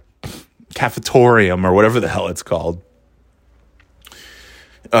cafetorium or whatever the hell it's called.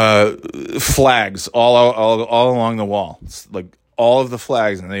 Flags all along the wall. It's like all of the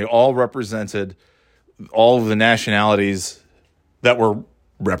flags, and they all represented all of the nationalities that were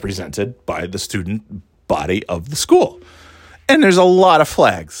represented by the student body of the school. And there's a lot of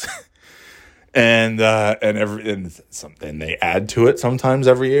flags. and they add to it sometimes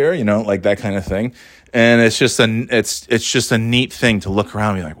every year, like that kind of thing. And it's just a neat thing to look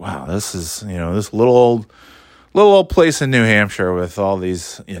around and be like, wow, this is, this little old place in New Hampshire with all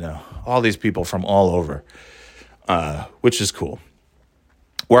these people from all over, which is cool.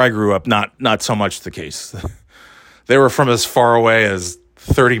 Where I grew up, not so much the case. They were from as far away as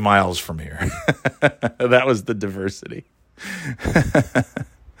 30 miles from here. That was the diversity.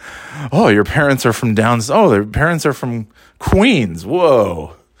 Oh, your parents are from their parents are from Queens.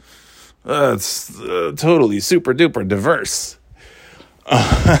 Whoa. That's totally super duper diverse.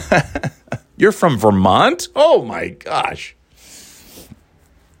 You're from Vermont? Oh my gosh.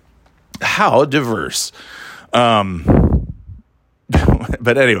 How diverse. But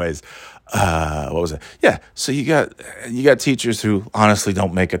anyways, what was it? Yeah. So you got teachers who honestly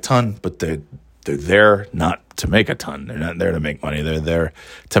don't make a ton, but they're there not to make a ton. They're not there to make money. They're there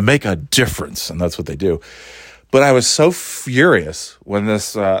to make a difference, and that's what they do. But I was so furious when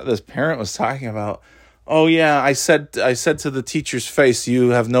this parent was talking about, oh yeah, I said to the teacher's face, you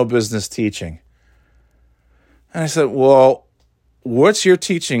have no business teaching. And I said, well, what's your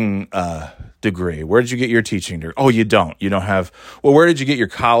teaching degree? Where did you get your teaching degree? Oh, you don't have. Well, where did you get your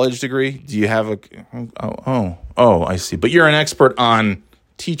college degree? Do you have oh, I see. But you're an expert on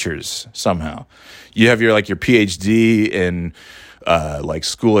teachers somehow. You have your PhD in like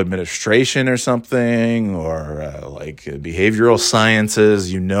school administration or something, or like behavioral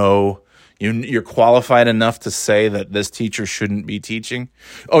sciences. You're qualified enough to say that this teacher shouldn't be teaching.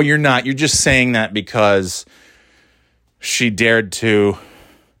 Oh, you're not. You're just saying that because she dared to,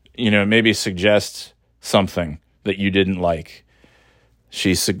 maybe suggest something that you didn't like.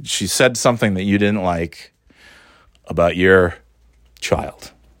 She said something that you didn't like about your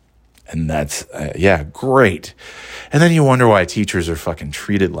child. And that's, great. And then you wonder why teachers are fucking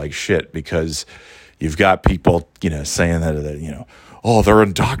treated like shit, because you've got people, saying that, oh, they're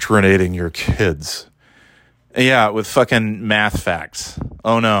indoctrinating your kids. Yeah, with fucking math facts.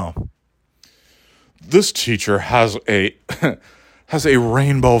 Oh no. This teacher has a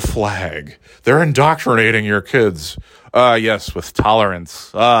rainbow flag. They're indoctrinating your kids. Yes, with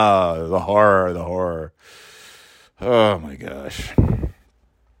tolerance. The horror. Oh my gosh.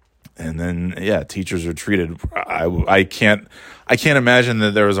 And then, teachers are treated. I can't imagine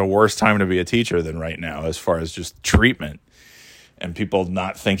that there was a worse time to be a teacher than right now, as far as just treatment and people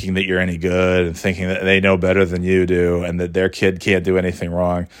not thinking that you're any good and thinking that they know better than you do and that their kid can't do anything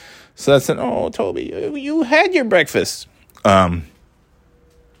wrong. So that's Toby, you had your breakfast. So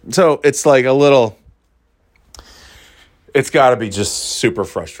it's like it's got to be just super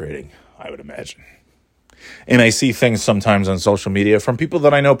frustrating, I would imagine. And I see things sometimes on social media from people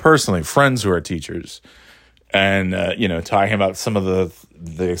that I know personally, friends who are teachers, and, talking about some of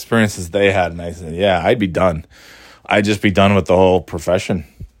the experiences they had. And I said, yeah, I'd be done. I'd just be done with the whole profession.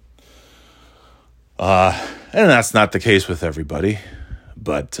 And that's not the case with everybody.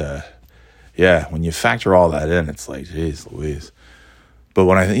 But, when you factor all that in, it's like, geez Louise. But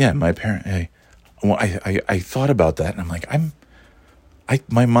when my parent, I thought about that, and I'm like,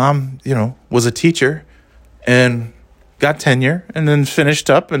 my mom, was a teacher and got tenure and then finished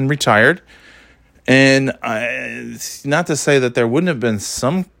up and retired. And not to say that there wouldn't have been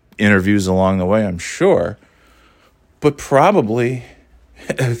some interviews along the way, I'm sure, but probably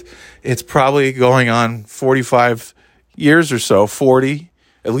it's probably going on 45 years or so,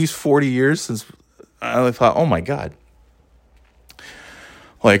 at least 40 years since I thought, oh my God.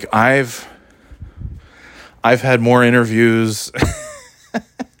 Like I've had more interviews.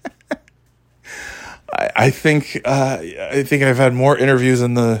 I think I've had more interviews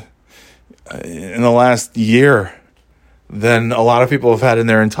in the last year than a lot of people have had in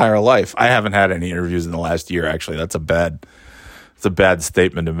their entire life. I haven't had any interviews in the last year, actually. It's a bad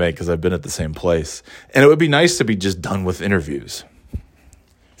statement to make because I've been at the same place. And it would be nice to be just done with interviews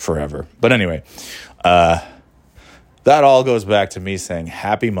forever. But anyway, that all goes back to me saying,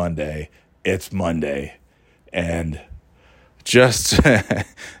 happy Monday. It's Monday. And just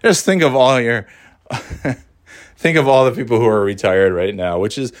think of all the people who are retired right now,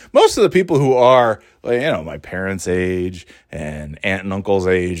 which is most of the people who are, my parents' age and aunt and uncle's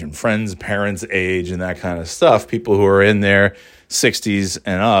age and friends' parents' age and that kind of stuff. People who are in their 60s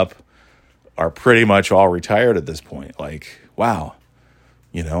and up are pretty much all retired at this point. Like, wow.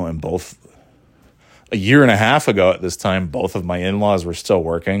 And both a year and a half ago at this time, both of my in-laws were still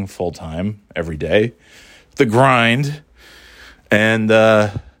working full time every day. The grind. And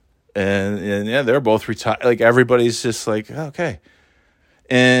they're both retired. Like everybody's just like, okay.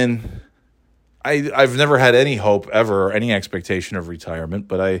 And I've never had any hope ever or any expectation of retirement,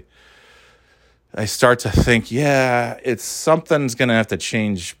 but I start to think, yeah, it's something's going to have to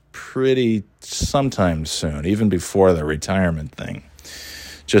change pretty sometime soon, even before the retirement thing.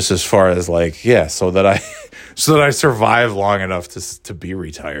 Just as far as like, yeah, so that I survive long enough to be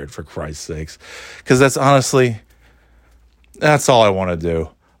retired, for Christ's sakes. Because that's all I want to do.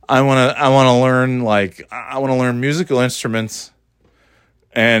 I want to learn musical instruments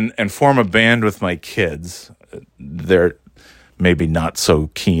and form a band with my kids. They're maybe not so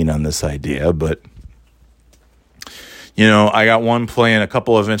keen on this idea, but I got one playing a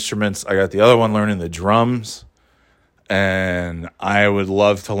couple of instruments. I got the other one learning the drums, and I would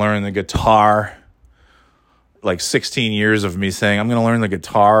love to learn the guitar. Like 16 years of me saying, I'm going to learn the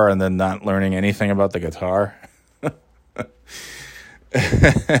guitar, and then not learning anything about the guitar.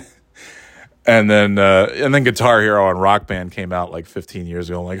 And then Guitar Hero and Rock Band came out like 15 years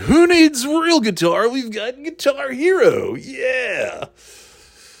ago. I'm like, who needs real guitar? We've got Guitar Hero. Yeah.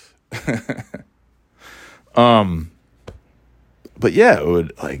 But yeah, it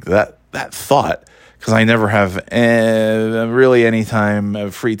would like that thought, because I never have really any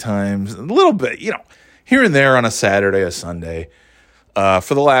time, free times, a little bit, here and there on a Saturday, a Sunday.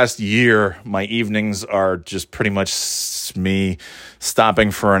 For the last year, my evenings are just pretty much me stopping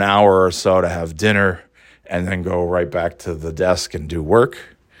for an hour or so to have dinner and then go right back to the desk and do work.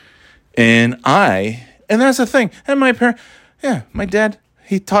 And that's the thing. And my dad,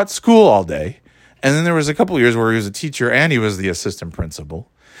 he taught school all day. And then there was a couple of years where he was a teacher and he was the assistant principal.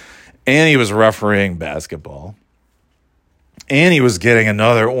 And he was refereeing basketball. And he was getting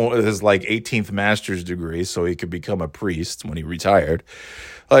his like 18th master's degree so he could become a priest when he retired.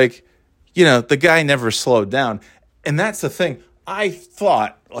 Like, the guy never slowed down. And that's the thing. I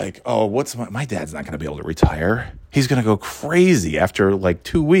thought like, oh, my dad's not going to be able to retire. He's going to go crazy after like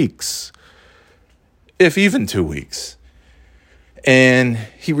 2 weeks, if even 2 weeks. And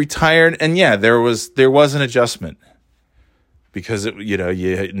he retired. And yeah, there was an adjustment, because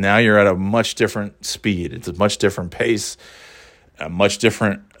now you're at a much different speed. It's a much different pace. Much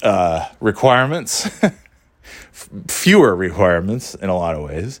different requirements, fewer requirements in a lot of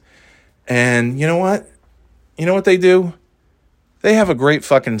ways. And you know what? You know what they do? They have a great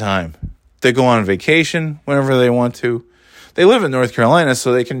fucking time. They go on vacation whenever they want to. They live in North Carolina,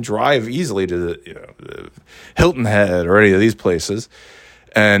 so they can drive easily to the Hilton Head or any of these places.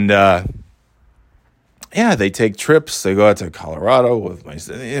 And they take trips. They go out to Colorado with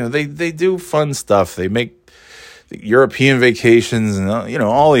they do fun stuff. They make European vacations and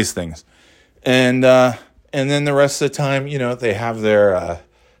all these things, and then the rest of the time they have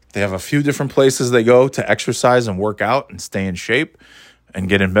they have a few different places they go to exercise and work out and stay in shape and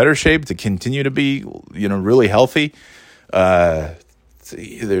get in better shape to continue to be really healthy. They're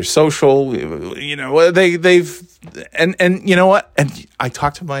social, they've and you know what, and I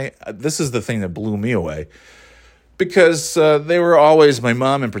talked to this is the thing that blew me away, because they were always, my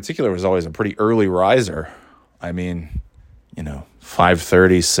mom in particular was always a pretty early riser. I mean,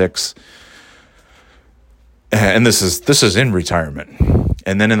 5:30, 6. And this is in retirement.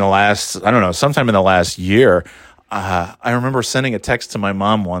 And then sometime in the last year, I remember sending a text to my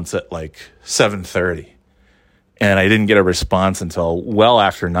mom once at like 7:30. And I didn't get a response until well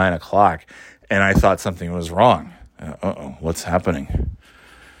after 9 o'clock. And I thought something was wrong. What's happening?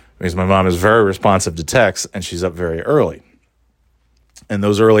 Because my mom is very responsive to texts, and she's up very early. And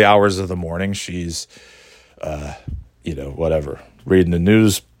those early hours of the morning, she's reading the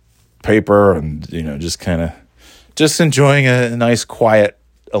newspaper and, just enjoying a nice, quiet,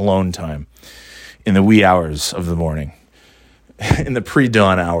 alone time in the wee hours of the morning, in the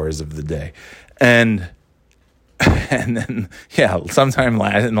pre-dawn hours of the day. And then, sometime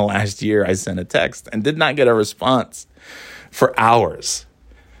in the last year, I sent a text and did not get a response for hours.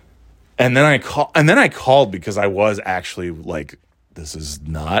 And then I called because I was actually like, this is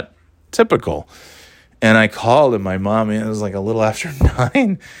not typical. And I called, and my mom, it was like a little after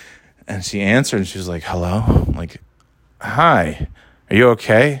 9, and she answered, and she was like, hello? I'm like, hi, are you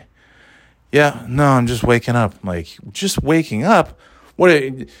okay? Yeah, no, I'm just waking up. I'm like, just waking up? What,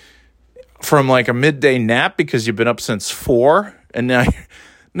 from like a midday nap because you've been up since 4? And now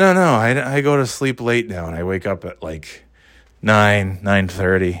no, I go to sleep late now, and I wake up at like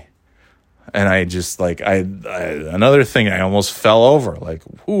 9:30. And I just like, another thing, I almost fell over. Like,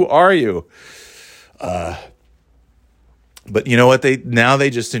 who are you? But you know what? They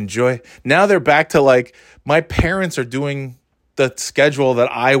just enjoy. Now they're back to like, my parents are doing the schedule that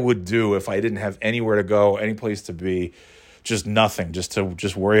I would do if I didn't have anywhere to go, any place to be, just nothing,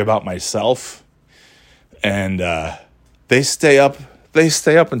 just worry about myself. And they stay up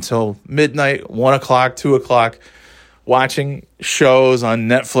until midnight, 1 o'clock, 2 o'clock, watching shows on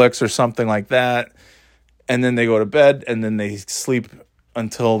Netflix or something like that. And then they go to bed, and then they sleep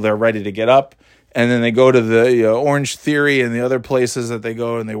until they're ready to get up. And then they go to the Orange Theory and the other places that they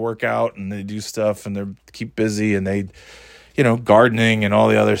go, and they work out and they do stuff and they keep busy, and they, gardening and all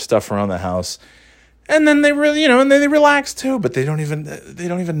the other stuff around the house. And then they really, and then they relax too, but they don't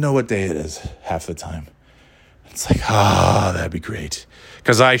even know what day it is half the time. It's like, that'd be great.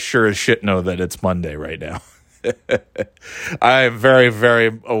 Because I sure as shit know that it's Monday right now. I am very,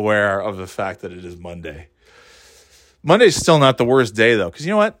 very aware of the fact that it is Monday. Monday's still not the worst day, though, because you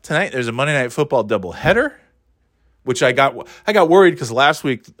know what? Tonight there's a Monday Night Football doubleheader, which I got worried because last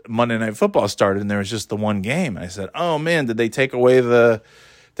week Monday Night Football started and there was just the one game. And I said, "Oh man, did they take away the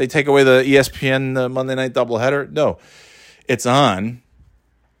ESPN Monday Night doubleheader?" No, it's on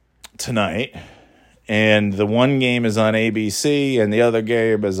tonight, and the one game is on ABC and the other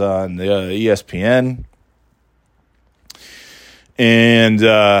game is on the ESPN. And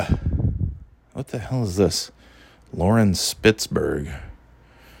what the hell is this? Lauren Spitzberg.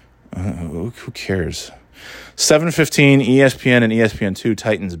 Who cares? 7:15 ESPN and ESPN2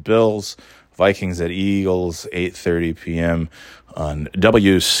 Titans Bills, Vikings at Eagles, 8:30 p.m. on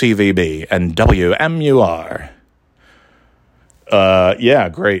WCVB and WMUR. Yeah,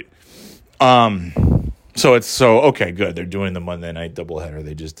 great. Okay, good. They're doing the Monday night doubleheader.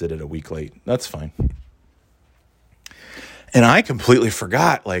 They just did it a week late. That's fine. And I completely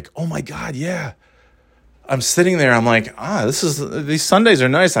forgot, oh my God, yeah. I'm sitting there, I'm like, these Sundays are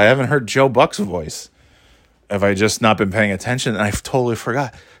nice. I haven't heard Joe Buck's voice. Have I just not been paying attention? And I totally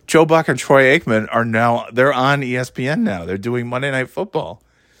forgot. Joe Buck and Troy Aikman they're on ESPN now. They're doing Monday Night Football.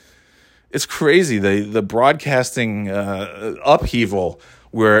 It's crazy, the broadcasting upheaval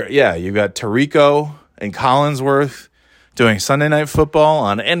where, you got Tirico and Collinsworth doing Sunday Night Football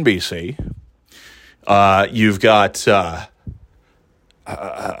on NBC. You've got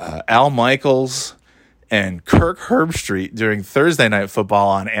Al Michaels and Kirk Herbstreit doing Thursday Night Football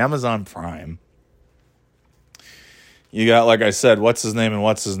on Amazon Prime. You got, like I said, what's his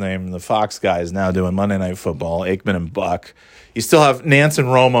name, the Fox guys now doing Monday Night Football, Aikman and Buck. You still have Nance and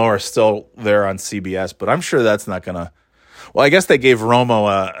Romo are still there on CBS, but I'm sure that's not going to... Well, I guess they gave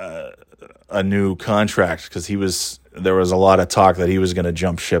Romo a new contract because there was a lot of talk that he was going to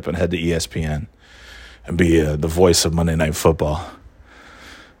jump ship and head to ESPN and be the voice of Monday Night Football.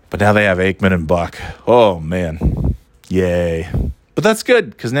 But now they have Aikman and Buck. Oh, man. Yay. But that's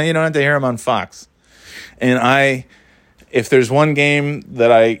good, because now you don't have to hear them on Fox. And if there's one game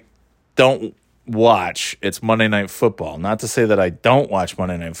that I don't watch, it's Monday Night Football. Not to say that I don't watch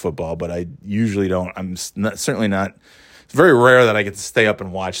Monday Night Football, but I usually don't. I'm certainly not. It's very rare that I get to stay up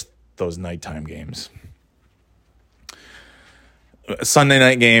and watch those nighttime games. Sunday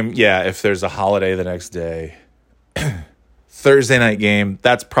night game, if there's a holiday the next day. Thursday night game,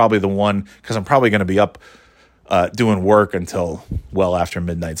 that's probably the one, because I'm probably going to be up doing work until well after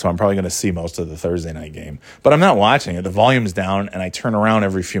midnight, so I'm probably going to see most of the Thursday night game. But I'm not watching it. The volume's down, and I turn around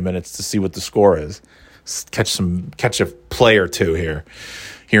every few minutes to see what the score is. Catch a play or two here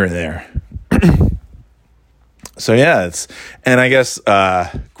and there. So and I guess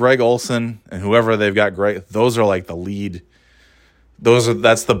Greg Olsen and whoever they've got, those are like the lead.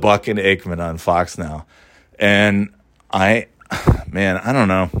 That's the Buck and Aikman on Fox now, and I don't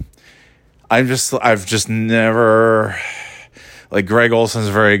know. I've just never, Greg Olson's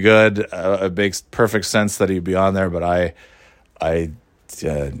very good. It makes perfect sense that he'd be on there, but I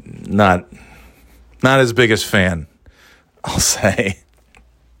not his biggest fan, I'll say.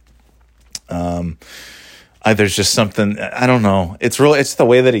 There's just something, I don't know. It's the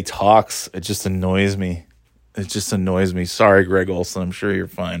way that he talks. It just annoys me. Sorry, Greg Olson. I'm sure you're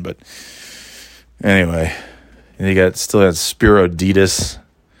fine, but anyway. And you still got Spiro Dedes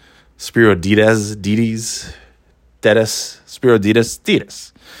on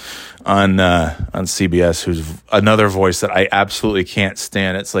CBS, who's another voice that I absolutely can't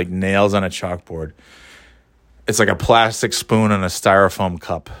stand. It's like nails on a chalkboard. It's like a plastic spoon in a styrofoam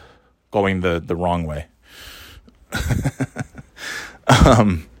cup going the wrong way.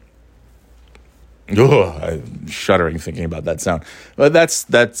 I'm shuddering thinking about that sound. But that's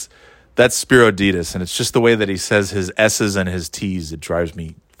Spiro Dedes, and it's just the way that he says his S's and his T's. It drives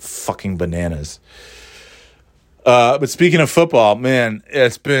me fucking bananas. But speaking of football, man,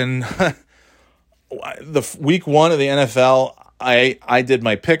 it's been the week one of the NFL. I did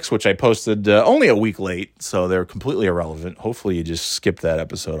my picks, which I posted only a week late, so they're completely irrelevant. Hopefully you just skipped that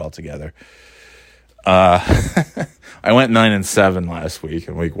episode altogether. I went 9-7 last week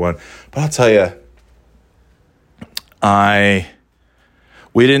in week one, but I'll tell you,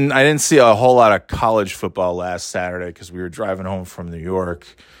 I didn't see a whole lot of college football last Saturday because we were driving home from New York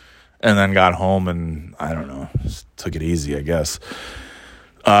and then got home and I don't know, just took it easy, I guess.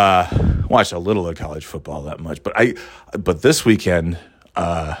 Watched a little of college football, that much, but this weekend,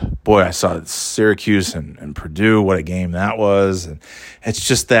 boy, I saw Syracuse and Purdue. What a game that was. And it's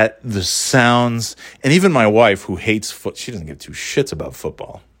just that the sounds, and even my wife who hates she doesn't give two shits about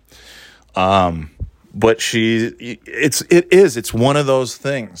football. But it's one of those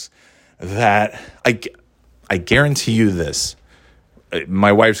things that I guarantee you this.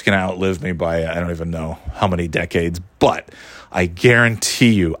 My wife's going to outlive me by, I don't even know how many decades, but I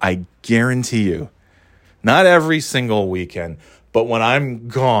guarantee you, not every single weekend, but when I'm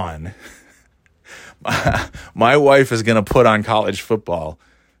gone, my wife is going to put on college football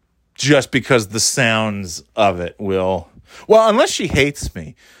just because the sounds of it will, well, unless she hates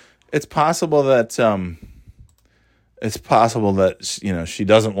me. It's possible that she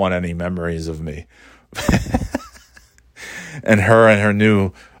doesn't want any memories of me, and her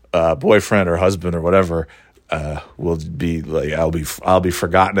new boyfriend or husband or whatever will be like, I'll be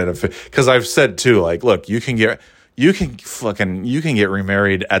forgotten at because I've said too, like, look, you can get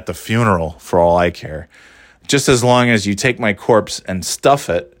remarried at the funeral for all I care, just as long as you take my corpse and stuff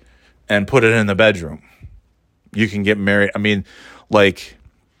it and put it in the bedroom. You can get married. I mean, like.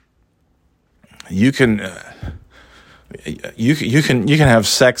 You can have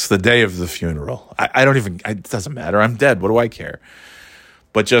sex the day of the funeral. I don't even. It doesn't matter. I'm dead. What do I care?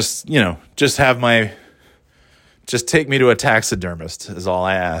 But just take me to a taxidermist is all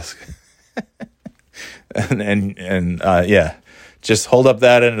I ask. and just hold up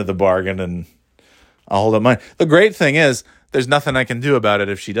that end of the bargain, and I'll hold up mine. The great thing is, there's nothing I can do about it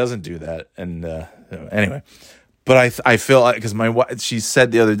if she doesn't do that. And anyway. But I feel like, because my wife, she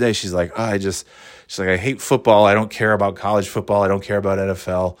said the other day, she's like, she's like, I hate football. I don't care about college football. I don't care about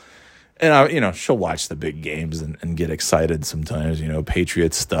NFL. And she'll watch the big games and get excited sometimes,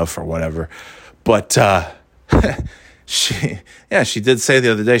 Patriots stuff or whatever. But she did say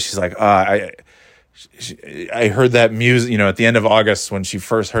the other day, she's like, I heard that music, at the end of August when she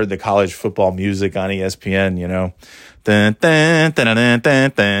first heard the college football music on ESPN, dun, dun, dun, dun,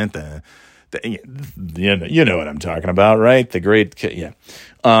 dun, dun, dun. You know what I'm talking about, right? The great, yeah.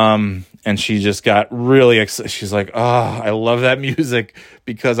 And she just got really excited. She's like, I love that music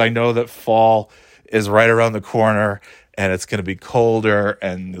because I know that fall is right around the corner and it's going to be colder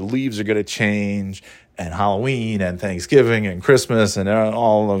and the leaves are going to change and Halloween and Thanksgiving and Christmas and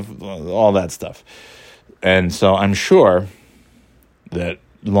all that stuff. And so I'm sure that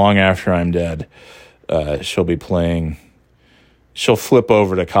long after I'm dead, she'll flip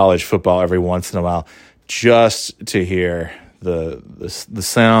over to college football every once in a while just to hear the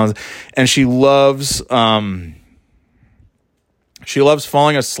sounds. And she loves falling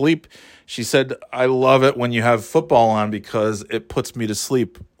asleep. She said, I love it when you have football on because it puts me to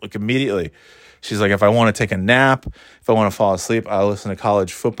sleep like immediately. She's like, if I want to take a nap, if I want to fall asleep, I listen to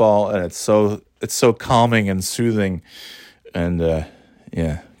college football, and it's so calming and soothing. And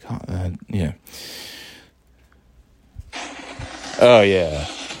yeah. Oh, yeah.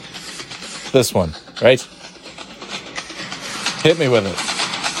 This one, right? Hit me with it.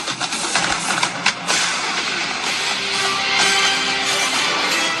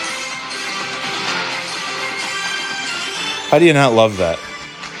 How do you not love that?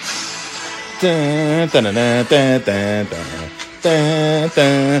 Yeah,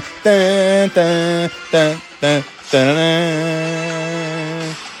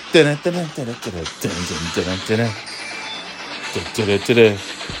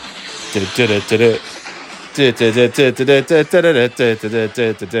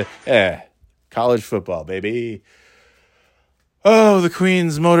 college football, baby. Oh, the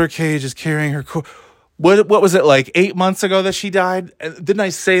Queen's motorcade is carrying her. What was it, like 8 months ago that she died? Didn't I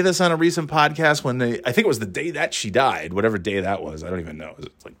say this on a recent podcast I think it was the day that she died, whatever day that was. I don't even know. Was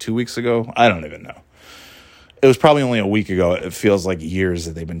it like 2 weeks ago? I don't even know. It was probably only a week ago. It feels like years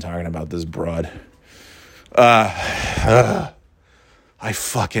that they've been talking about this broad. I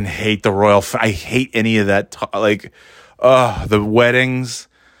fucking hate the royal. I hate any of that. The weddings,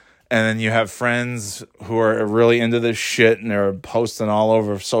 and then you have friends who are really into this shit, and they're posting all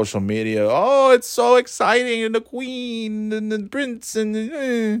over social media. Oh, it's so exciting, and the Queen, and the Prince,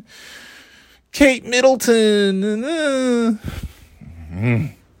 and Kate Middleton.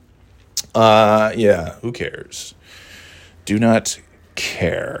 Yeah. Who cares? Do not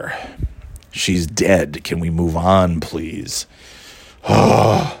care. She's dead. Can we move on, please?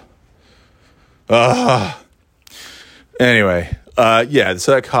 Anyway, so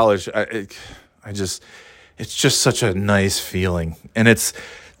that college, it It's just such a nice feeling. And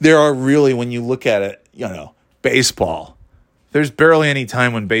there are really, when you look at it, baseball, there's barely any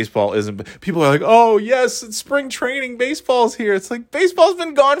time when baseball isn't. People are like, oh, yes, it's spring training. Baseball's here. It's like, baseball's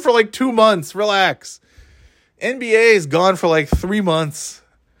been gone for like 2 months. Relax. NBA is gone for like 3 months.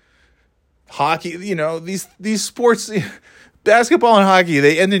 Hockey, these sports, basketball and hockey,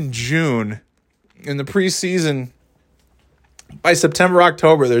 they end in June. In the preseason, by September,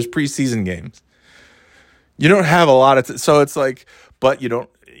 October, there's preseason games. You don't have a lot of so it's like, but you don't,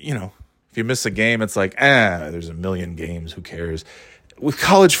 if you miss a game, it's like, there's a million games, who cares? With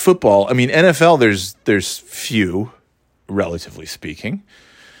college football, I mean, NFL, there's few, relatively speaking.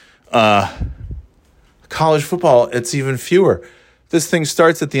 College football, it's even fewer. This thing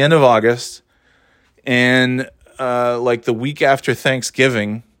starts at the end of August, and like the week after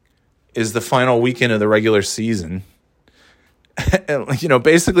Thanksgiving is the final weekend of the regular season.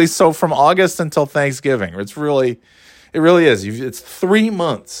 Basically, so from August until Thanksgiving, it really is. It's 3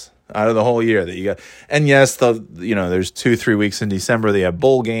 months out of the whole year that you got. And yes, there's 2-3 weeks in December. They have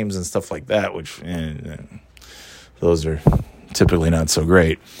bowl games and stuff like that, which those are typically not so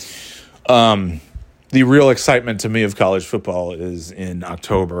great. The real excitement to me of college football is in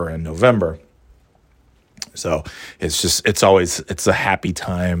October and November. So it's a happy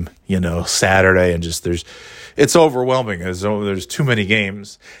time, Saturday, and just it's overwhelming. There's too many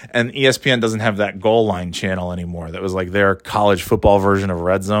games, and ESPN doesn't have that goal line channel anymore. That was like their college football version of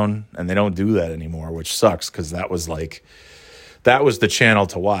Red Zone, and they don't do that anymore, which sucks because that was the channel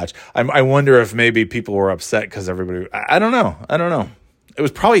to watch. I wonder if maybe people were upset because everybody. I don't know. It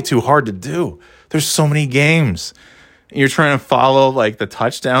was probably too hard to do. There's so many games. You're trying to follow like the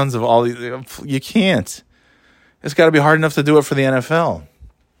touchdowns of all these. You can't. It's got to be hard enough to do it for the NFL.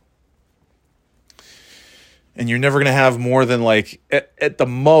 And you're never going to have more than like at the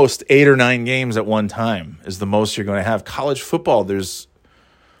most 8 or 9 games at one time is the most you're going to have. College football, there's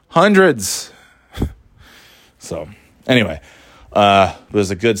hundreds. So anyway, it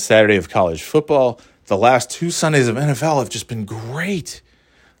was a good Saturday of college football. The last 2 Sundays of NFL have just been great.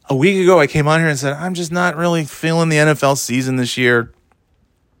 A week ago, I came on here and said, I'm just not really feeling the NFL season this year.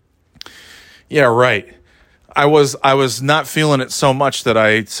 Yeah, right. I was not feeling it so much that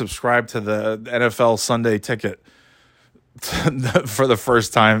I subscribed to the NFL Sunday ticket for the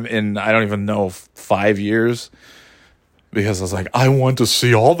first time in, I don't even know, 5 years. Because I was like, I want to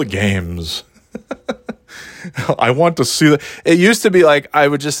see all the games. I want to see it used to be like, I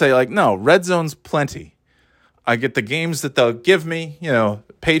would just say like, no, Red Zone's plenty. I get the games that they'll give me,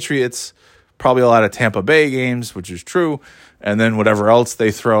 Patriots, probably a lot of Tampa Bay games, which is true. And then whatever else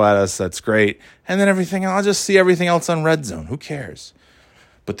they throw at us, that's great. And then I'll just see everything else on Red Zone. Who cares?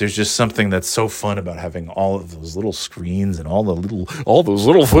 But there's just something that's so fun about having all of those little screens and all those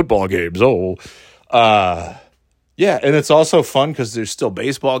little football games. Yeah. And it's also fun because there's still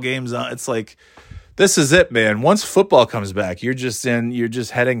baseball games on. It's like, this is it, man. Once football comes back, you're just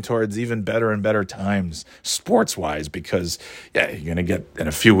heading towards even better and better times sports wise, because you're going to get in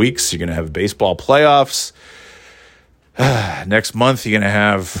a few weeks, you're going to have baseball playoffs. Next month, you're going to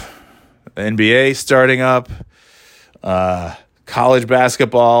have the NBA starting up. College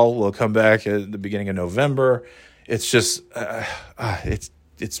basketball will come back at the beginning of November. It's just,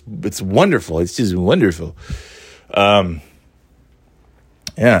 it's wonderful. It's just wonderful.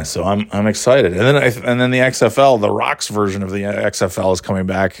 Yeah, so I'm excited, and then the XFL, the Rocks version of the XFL is coming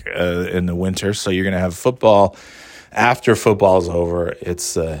back in the winter. So you're going to have football after football's over.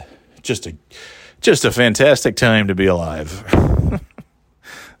 It's just a fantastic time to be alive.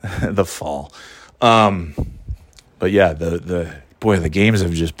 The fall, but yeah, the games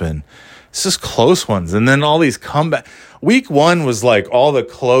have just been just close ones, and then all these comeback. Week 1 was like all the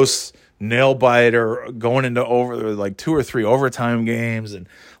close nail biter going into like 2 or 3 overtime games and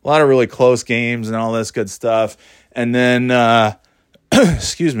a lot of really close games and all this good stuff. And then,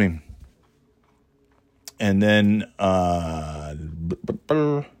 excuse me. And then,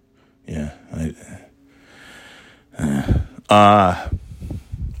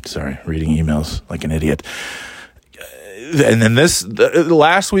 sorry, reading emails like an idiot. And then the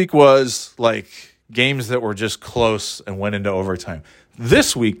last week was like games that were just close and went into overtime.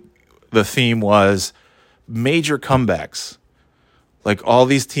 This week, the theme was major comebacks. Like all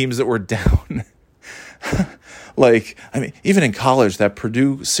these teams that were down. Like, I mean, even in college, that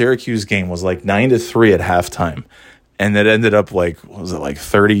Purdue-Syracuse game was like 9-3 at halftime. And it ended up like, what was it, like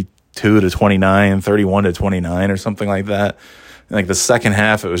 32-29, 31-29 or something like that. And like the second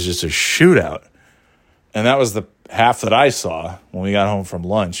half, it was just a shootout. And that was the half that I saw when we got home from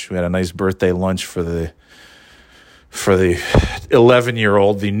lunch. We had a nice birthday lunch for the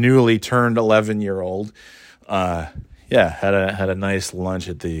 11-year-old, the newly turned 11-year-old. Yeah, had a nice lunch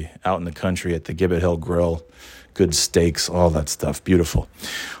out in the country at the Gibbet Hill Grill. Good steaks, all that stuff. Beautiful.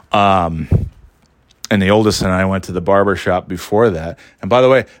 And the oldest and I went to the barber shop before that. And by the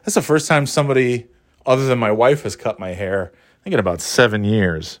way, that's the first time somebody other than my wife has cut my hair, I think in about 7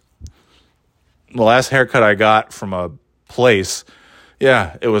 years. The last haircut I got from a place,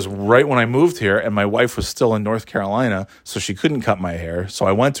 it was right when I moved here, and my wife was still in North Carolina, so she couldn't cut my hair. So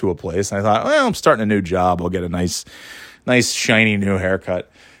I went to a place, and I thought, well, I'm starting a new job. I'll get a nice, shiny new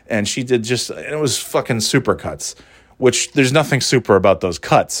haircut. And she did it was fucking super cuts, which there's nothing super about those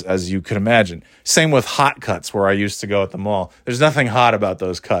cuts, as you can imagine. Same with hot cuts, where I used to go at the mall. There's nothing hot about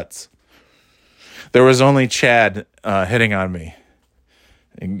those cuts. There was only Chad hitting on me.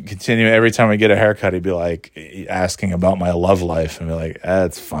 And continue every time I get a haircut, he'd be like asking about my love life, and be like,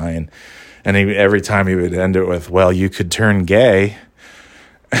 "That's fine." And every time he would end it with, "Well, you could turn gay."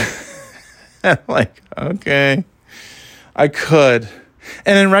 I'm like, okay, I could.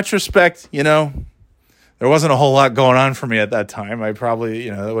 And in retrospect, there wasn't a whole lot going on for me at that time. I probably,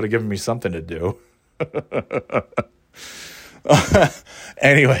 that would have given me something to do.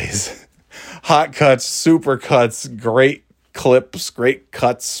 Anyways, hot cuts, super cuts, great clips, great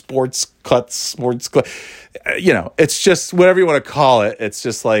cuts, sports clips. It's just whatever you want to call it. It's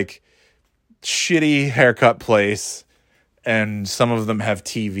just like shitty haircut place, and some of them have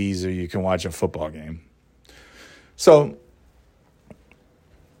TVs or you can watch a football game. So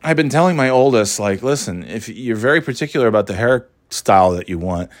I've been telling my oldest, like, listen, if you're very particular about the hairstyle that you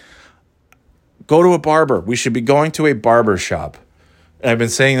want, go to a barber. We should be going to a barber shop. And I've been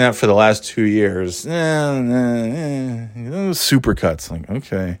saying that for the last 2 years. Supercuts. Like,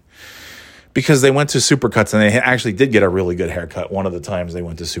 okay. Because they went to Supercuts, and they actually did get a really good haircut one of the times they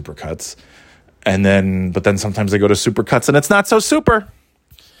went to Supercuts. But then sometimes they go to Supercuts, and it's not so super.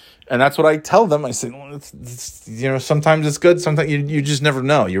 And that's what I tell them. I say, well, sometimes it's good. Sometimes you just never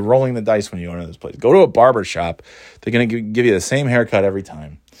know. You're rolling the dice when you go into this place. Go to a barber shop. They're going to give you the same haircut every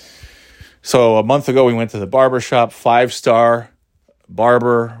time. So a month ago, we went to the barber shop, 5-star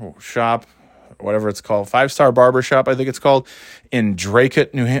barber shop, whatever it's called, 5-star barber shop, I think it's called, in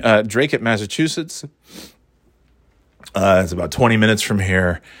Dracut, Massachusetts. It's about 20 minutes from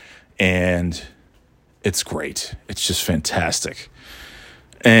here, and it's great. It's just fantastic.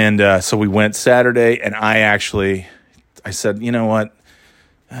 And so we went Saturday, and I said, you know what?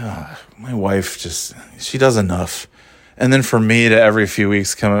 My wife she does enough. And then for me to every few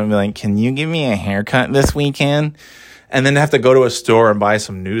weeks come and be like, can you give me a haircut this weekend? And then have to go to a store and buy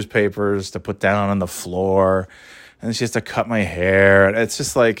some newspapers to put down on the floor. And then she has to cut my hair. And it's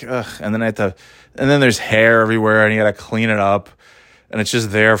just like, ugh. And then and then there's hair everywhere, and you got to clean it up. And it's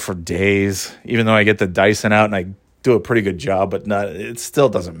just there for days, even though I get the Dyson out and I do a pretty good job, but it still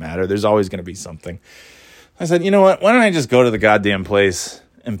doesn't matter. There's always going to be something. I said, you know what? Why don't I just go to the goddamn place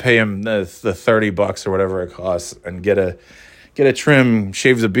and pay him the $30 or whatever it costs, and get a trim,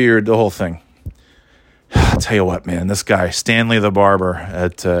 shave the beard, the whole thing. I'll tell you what, man, this guy, Stanley the barber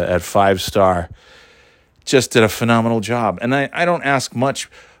at 5-star, just did a phenomenal job. And I don't ask much,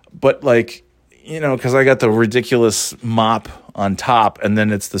 but because I got the ridiculous mop on top, and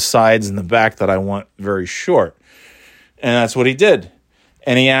then it's the sides and the back that I want very short. And that's what he did.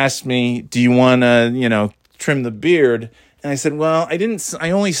 And he asked me, do you want to, trim the beard? And I said, well, I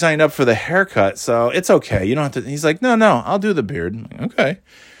only signed up for the haircut, so it's okay. You don't have to. He's like, no, I'll do the beard. I'm like, okay.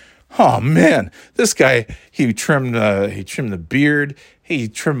 Oh man, this guy, he trimmed the beard. He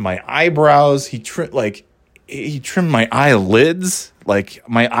trimmed my eyebrows. He trimmed my eyelids. Like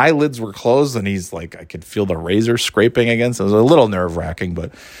my eyelids were closed, and he's like, I could feel the razor scraping against it. It was a little nerve-wracking,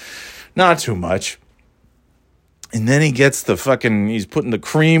 but not too much. And then he gets he's putting the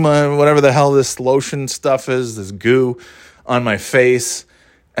cream on, whatever the hell this lotion stuff is, this goo on my face.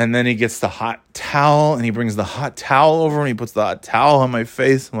 And then he gets the hot towel, and he brings the hot towel over, and he puts the hot towel on my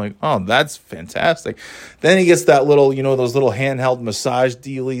face. I'm like, oh, that's fantastic. Then he gets that little, those little handheld massage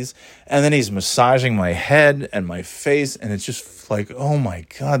dealies, and then he's massaging my head and my face, and it's just like, oh my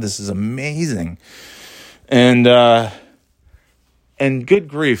God, this is amazing. And good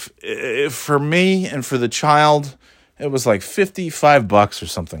grief, for me and for the child, it was like $55 or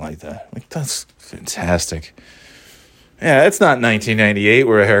something like that. Like, that's fantastic. Yeah, it's not 1998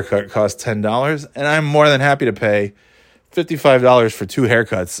 where a haircut costs $10, and I'm more than happy to pay $55 for 2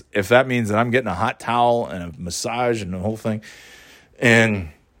 haircuts if that means that I'm getting a hot towel and a massage and the whole thing.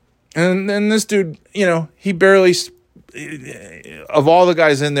 And this dude, he barely, of all the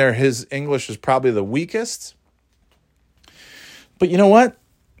guys in there, his English is probably the weakest. But you know what?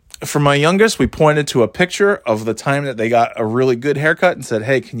 For my youngest, we pointed to a picture of the time that they got a really good haircut and said,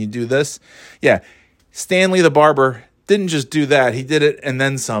 hey, can you do this? Yeah. Stanley the barber didn't just do that. He did it and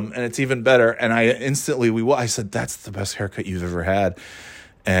then some, and it's even better. And I said, that's the best haircut you've ever had.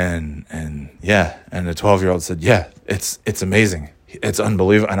 And yeah, and the 12-year-old said, yeah, it's amazing. It's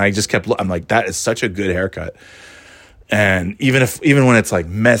unbelievable. And I just I'm like, that is such a good haircut. And even when it's like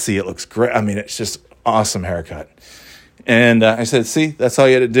messy, it looks great. I mean, it's just awesome haircut. And I said, see, that's all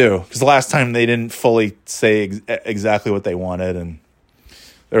you had to do. Because the last time they didn't fully say exactly what they wanted. And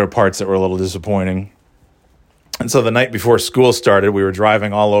there were parts that were a little disappointing. And so the night before school started, we were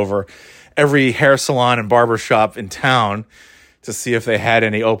driving all over every hair salon and barber shop in town to see if they had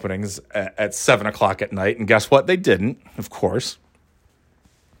any openings at 7 o'clock at night. And guess what? They didn't, of course.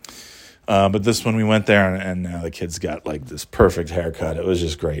 But this one we went there, and the kids got like this perfect haircut. It was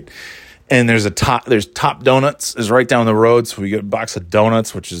just great. And there's Top Donuts is right down the road, so we get a box of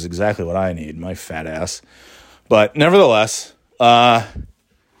donuts, which is exactly what I need, my fat ass. But nevertheless, yeah.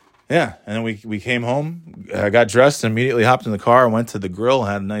 And then we came home, got dressed, and immediately hopped in the car, went to the grill,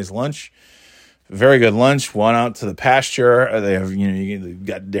 had a nice lunch. Very good lunch. Went out to the pasture. They have, you've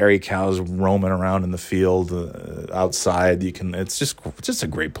got dairy cows roaming around in the field outside. It's just a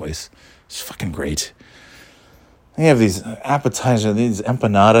great place. It's fucking great. They have these appetizers, these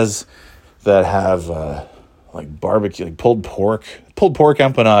empanadas that have like barbecue, like pulled pork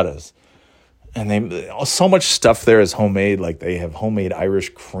empanadas, and so much stuff there is homemade. Like they have homemade Irish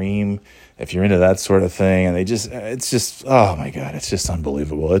cream, if you're into that sort of thing, and it's just oh my god, it's just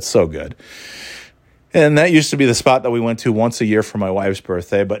unbelievable. It's so good. And that used to be the spot that we went to once a year for my wife's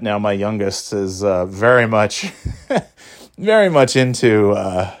birthday, but now my youngest is very much into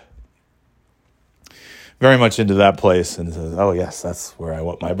that place, and says, "Oh yes, that's where I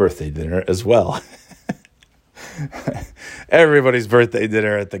want my birthday dinner as well." Everybody's birthday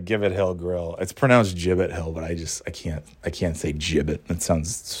dinner at the Gibbet Hill Grill. It's pronounced Gibbet Hill, but I can't say Gibbet. It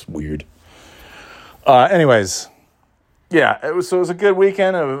sounds weird. Anyways. Yeah, it was a good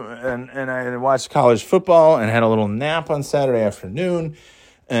weekend, and I watched college football and had a little nap on Saturday afternoon,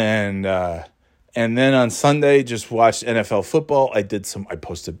 and then on Sunday just watched NFL football. I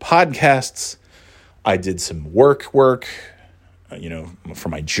posted podcasts, I did some work, for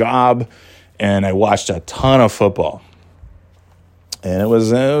my job, and I watched a ton of football, and it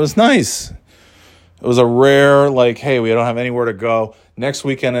was nice. It was a rare, like, hey, we don't have anywhere to go. Next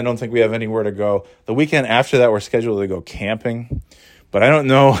weekend, I don't think we have anywhere to go. The weekend after that, we're scheduled to go camping. But I don't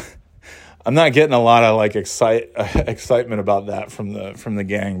know. I'm not getting a lot of, like, excitement about that from the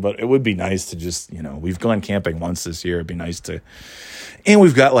gang. But it would be nice to just, we've gone camping once this year. It'd be nice to. And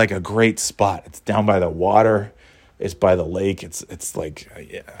we've got, like, a great spot. It's down by the water. It's by the lake. It's like,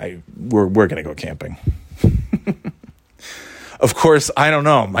 we're going to go camping. Of course, I don't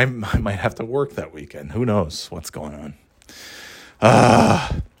know. I might have to work that weekend. Who knows what's going on?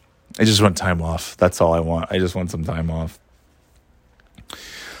 I just want time off. That's all I want. I just want some time off.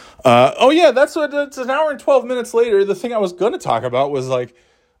 That's it's an hour and 12 minutes later. The thing I was going to talk about was like,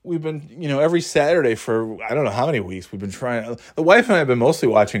 we've been, every Saturday for, I don't know how many weeks we've been trying. The wife and I have been mostly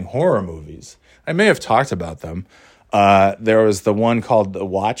watching horror movies. I may have talked about them. There was the one called The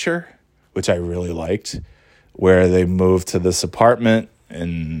Watcher, which I really liked, where they moved to this apartment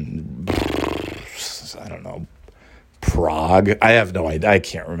in, I don't know, Prague. I have no idea. I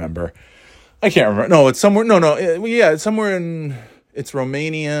can't remember. No, it's somewhere. No. It's somewhere it's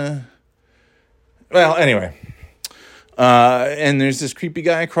Romania. Well, anyway. And there's this creepy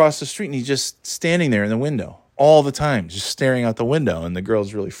guy across the street, and he's just standing there in the window all the time, just staring out the window. And the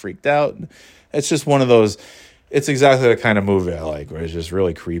girl's really freaked out. It's just one of those. It's exactly the kind of movie I like, where it's just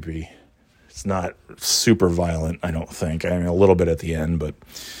really creepy. It's not super violent, I don't think. I mean, a little bit at the end, but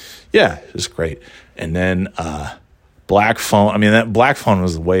yeah, it's great. And then Black Phone. I mean, that Black Phone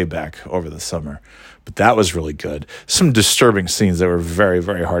was way back over the summer, but that was really good. Some disturbing scenes that were very,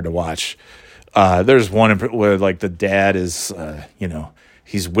 very hard to watch. There's one where like the dad is,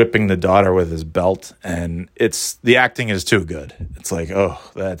 he's whipping the daughter with his belt, and the acting is too good. It's like, oh,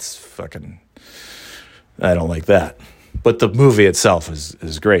 that's fucking, I don't like that. But the movie itself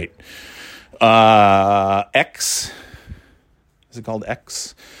is great. X, is it called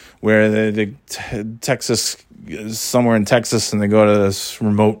X? Where the Texas, somewhere in Texas, and they go to this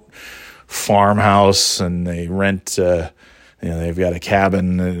remote farmhouse, and they rent, they've got a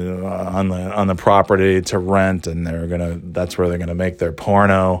cabin on the property to rent, and that's where they're gonna make their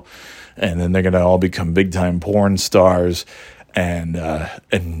porno, and then they're gonna all become big time porn stars,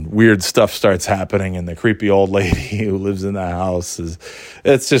 and weird stuff starts happening, and the creepy old lady who lives in the house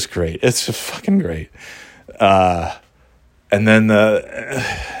it's just great. It's just fucking great. And then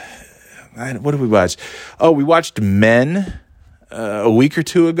what did we watch? Oh, we watched Men a week or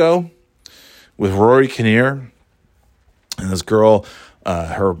two ago, with Rory Kinnear and this girl.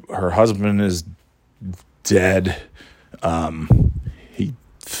 Her husband is dead. Whatever.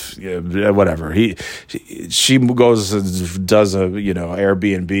 She goes and does a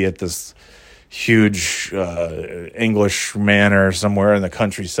Airbnb at this huge English manor somewhere in the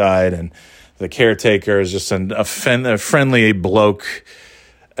countryside, and the caretaker is just a friendly bloke,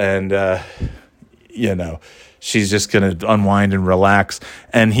 and she's just gonna unwind and relax.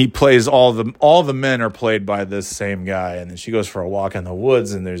 And he plays all the men are played by this same guy. And then she goes for a walk in the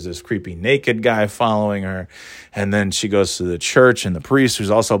woods, and there's this creepy naked guy following her. And then she goes to the church, and the priest,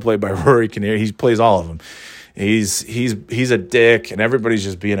 who's also played by Rory Kinnear, he plays all of them. He's a dick, and everybody's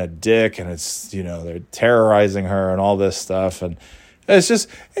just being a dick, and it's they're terrorizing her and all this stuff. And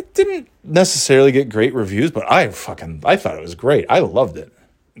it didn't necessarily get great reviews, but I thought it was great. I loved it.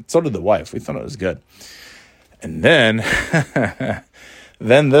 So did the wife. We thought it was good. And then,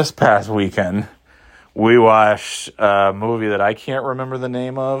 this past weekend, we watched a movie that I can't remember the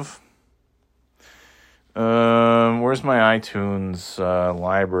name of. Where's my iTunes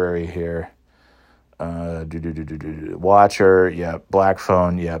library here? Watcher, yep. Black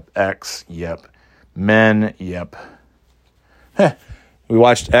Phone, yep. X, yep. Men, yep. We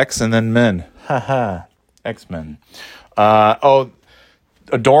watched X and then Men. Haha. X-Men. Adorable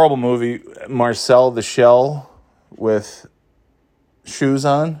movie. Marcel the Shell with Shoes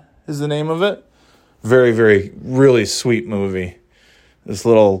On is the name of it. Very, very, really sweet movie. This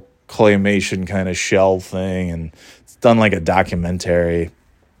little claymation kind of shell thing, and it's done like a documentary.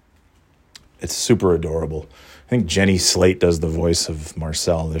 It's super adorable. I think Jenny Slate does the voice of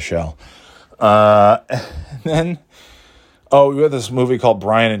Marcel the Shell. And then, we have this movie called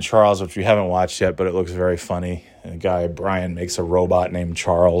Brian and Charles, which we haven't watched yet, but it looks very funny. And a guy, Brian, makes a robot named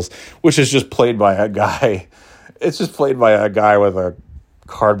Charles, which is just played by a guy. It's just played by a guy with a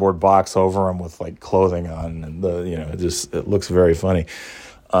cardboard box over him with like clothing on, and it looks very funny.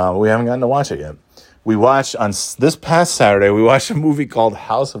 We haven't gotten to watch it yet. We watched on this past Saturday. We watched a movie called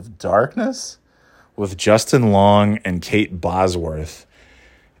House of Darkness with Justin Long and Kate Bosworth,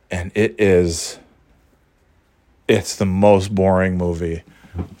 and it's the most boring movie.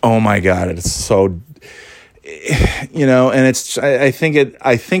 Oh my God, it's so, and it's. I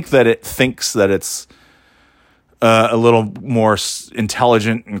think that it thinks that it's a little more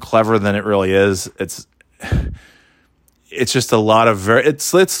intelligent and clever than it really is. It's just a lot of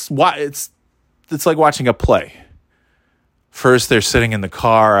it's like watching a play. First, they're sitting in the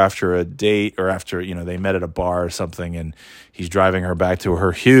car after a date, or after they met at a bar or something, and he's driving her back to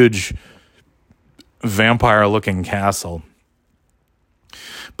her huge vampire-looking castle.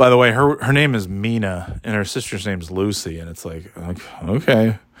 By the way, her name is Mina, and her sister's name's Lucy, and it's like,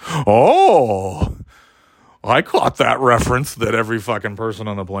 okay. Oh, I caught that reference that every fucking person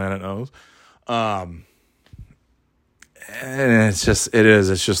on the planet knows. And it's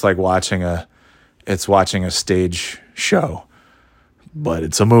just like watching a stage show, but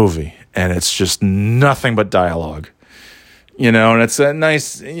it's a movie, and it's just nothing but dialogue. And it's a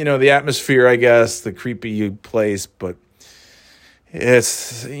nice, the atmosphere, I guess, the creepy place, but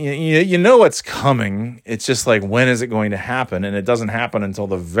it's, what's coming. It's just like, when is it going to happen? And it doesn't happen until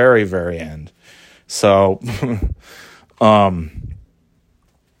the very, very end. So, and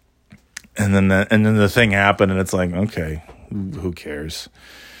then the thing happened, and it's like, okay, who cares?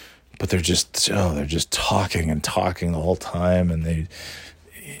 But they're just talking and talking the whole time, and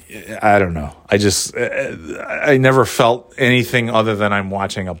I don't know. I never felt anything other than I'm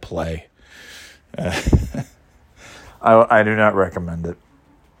watching a play. I do not recommend it,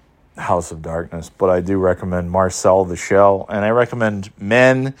 House of Darkness, but I do recommend Marcel the Shell, and I recommend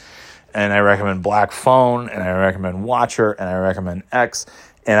Men, and I recommend Black Phone, and I recommend Watcher, and I recommend X,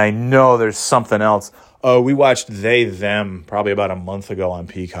 and I know there's something else. Oh, we watched They, Them probably about a month ago on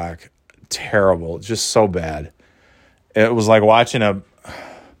Peacock. Terrible. Just so bad. It was like watching a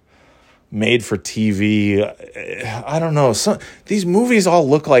made-for-TV. I don't know. These movies all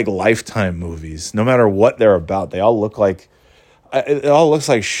look like Lifetime movies, no matter what they're about. They all look like... It all looks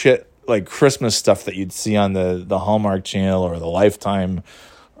like shit, like Christmas stuff that you'd see on the Hallmark Channel or the Lifetime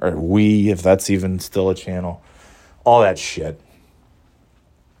or We, if that's even still a channel. All that shit.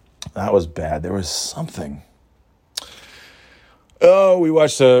 That was bad. There was something. Oh, we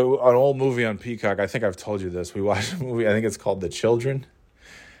watched an old movie on Peacock. I think I've told you this. We watched a movie, I think it's called The Children.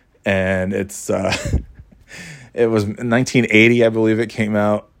 And it was 1980, I believe it came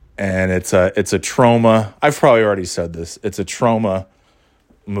out. And it's a trauma. I've probably already said this. It's a trauma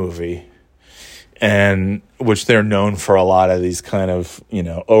movie. And which they're known for a lot of these kind of,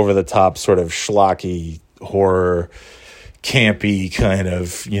 over the top sort of schlocky horror, campy kind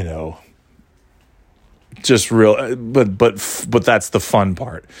of, just real, but that's the fun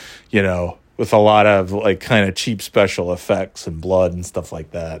part, with a lot of like kind of cheap special effects and blood and stuff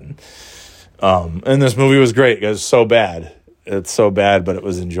like that. And this movie was great. It was so bad. It's so bad, but it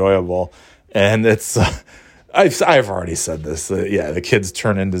was enjoyable. And it's, I've already said this. The kids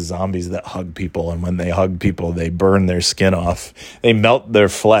turn into zombies that hug people. And when they hug people, they burn their skin off. They melt their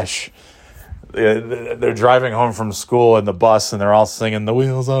flesh. They're driving home from school in the bus and they're all singing "The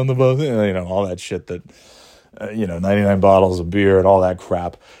Wheels on the Bus," all that shit that, 99 bottles of beer and all that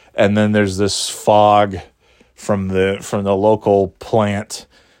crap. And then there's this fog from the local plant,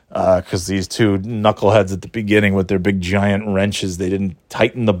 because these two knuckleheads at the beginning with their big giant wrenches, they didn't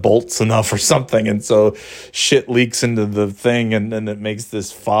tighten the bolts enough or something, and so shit leaks into the thing, and then it makes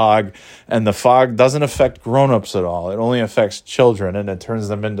this fog, and the fog doesn't affect grown-ups at all. It only affects children, and it turns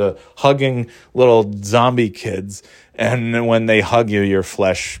them into hugging little zombie kids, and when they hug you, your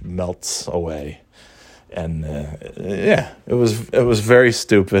flesh melts away. And it was very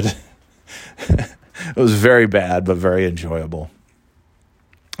stupid. It was very bad, but very enjoyable.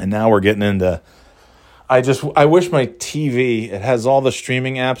 And now we're getting into. I wish my TV. It has all the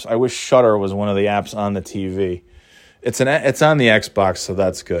streaming apps. I wish Shudder was one of the apps on the TV. It's on the Xbox, so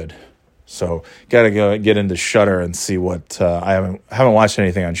that's good. So gotta go get into Shudder and see what. I haven't watched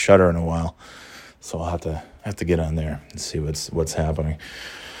anything on Shudder in a while, so I'll have to get on there and see what's happening.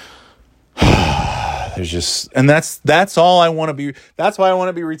 There's just, and that's all I want to be. That's why I want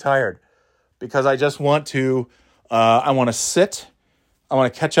to be retired, because I just want to. I want to sit. I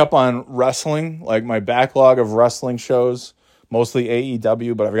want to catch up on wrestling, like my backlog of wrestling shows, mostly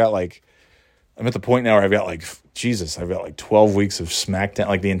AEW. But I'm at the point now where I've got 12 weeks of SmackDown,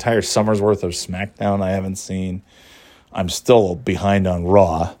 like the entire summer's worth of SmackDown I haven't seen. I'm still behind on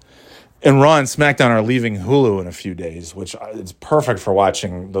Raw. And Raw and SmackDown are leaving Hulu in a few days, which it's perfect for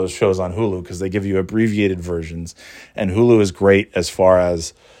watching those shows on Hulu because they give you abbreviated versions, and Hulu is great as far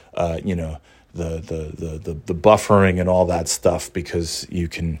as the buffering and all that stuff, because you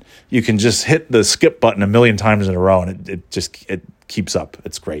can just hit the skip button a million times in a row and it keeps up.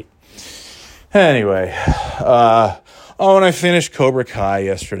 It's great. Anyway, and I finished Cobra Kai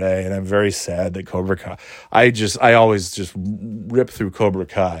yesterday, and I'm very sad that Cobra Kai. I always just rip through Cobra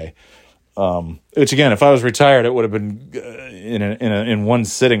Kai. Which again, if I was retired, it would have been in one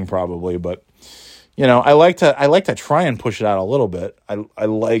sitting probably. But I like to try and push it out a little bit. I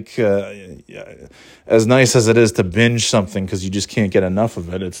like as nice as it is to binge something because you just can't get enough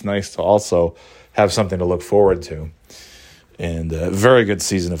of it. It's nice to also have something to look forward to. And a very good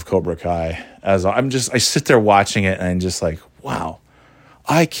season of Cobra Kai. I sit there watching it and I'm just like, wow,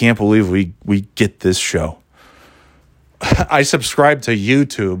 I can't believe we get this show. I subscribed to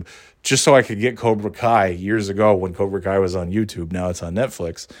YouTube just so I could get Cobra Kai years ago when Cobra Kai was on YouTube. Now it's on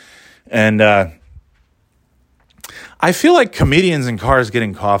Netflix. And I feel like Comedians in Cars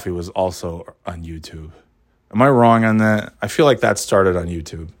Getting Coffee was also on YouTube. Am I wrong on that? I feel like that started on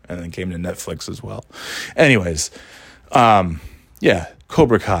YouTube and then came to Netflix as well. Anyways,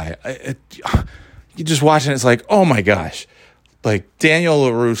 Cobra Kai. You just watch it, it's like, oh my gosh. Like Daniel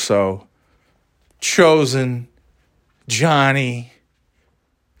LaRusso, Chosen, Johnny,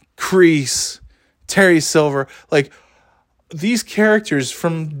 Kreese, Terry Silver, like these characters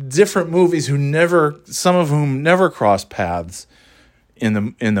from different movies some of whom never crossed paths in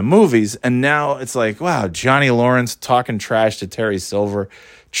the movies, and now it's like, wow, Johnny Lawrence talking trash to Terry Silver,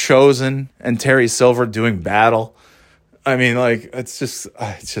 Chosen and Terry Silver doing battle. I mean, like, I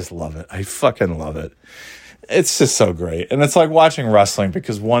just love it. I fucking love it. It's just so great. And it's like watching wrestling,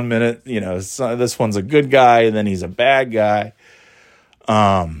 because 1 minute, this one's a good guy and then he's a bad guy.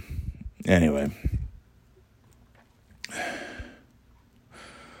 Anyway.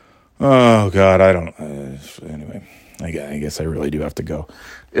 Oh, God, I don't... anyway, I guess I really do have to go.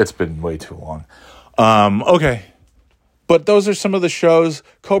 It's been way too long. Okay. But those are some of the shows.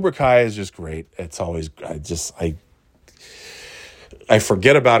 Cobra Kai is just great. It's always... I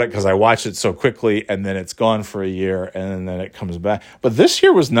forget about it because I watch it so quickly, and then it's gone for a year, and then it comes back. But this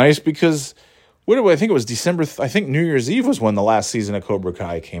year was nice because... I think it was December... I think New Year's Eve was when the last season of Cobra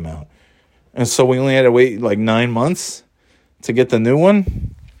Kai came out. And so we only had to wait like 9 months to get the new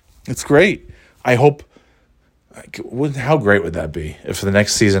one. It's great. I hope... How great would that be if the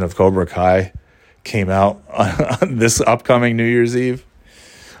next season of Cobra Kai came out on this upcoming New Year's Eve?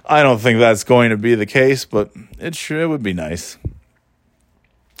 I don't think that's going to be the case, but it would be nice.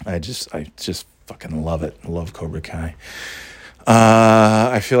 I just fucking love it. I love Cobra Kai.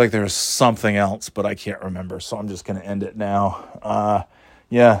 I feel like there was something else, but I can't remember, so I'm just going to end it now.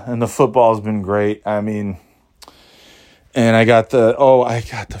 And the football has been great. I mean, And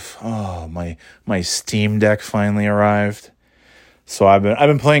my Steam Deck finally arrived. So I've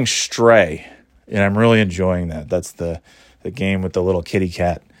been playing Stray, and I'm really enjoying that. That's the game with the little kitty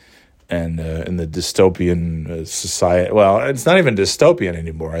cat and in the dystopian society. Well, it's not even dystopian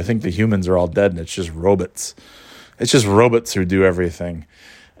anymore. I think the humans are all dead, and it's just robots. It's just robots who do everything.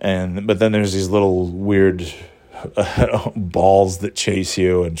 But then there's these little weird balls that chase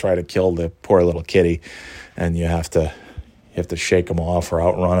you and try to kill the poor little kitty, and you have to shake them off or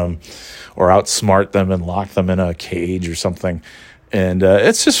outrun them or outsmart them and lock them in a cage or something. And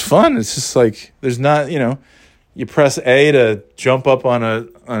it's just fun. It's just like there's not, you press A to jump up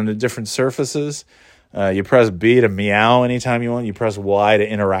on the different surfaces. You press B to meow anytime you want. You press Y to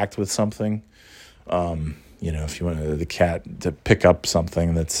interact with something. If you want the cat to pick up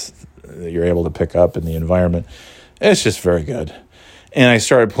something that you're able to pick up in the environment. It's just very good. And I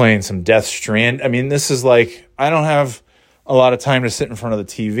started playing some Death Strand. I mean, this is like, I don't have a lot of time to sit in front of the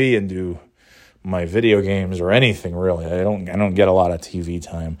TV and do my video games or anything really. I don't get a lot of TV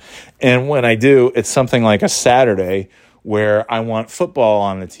time. And when I do, it's something like a Saturday where I want football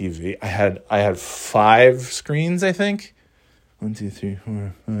on the TV. I had 5 screens, I think. 1, 2, 3,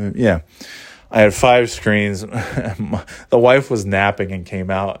 4, 5. Yeah. I had 5 screens. The wife was napping and came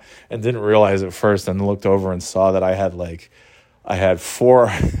out and didn't realize at first, and looked over and saw that I had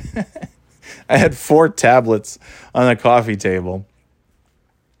 4 I had 4 tablets on the coffee table,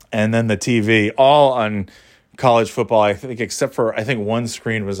 and then the TV, all on college football, I think, except for I think 1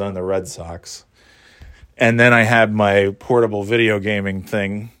 screen was on the Red Sox. And then I had my portable video gaming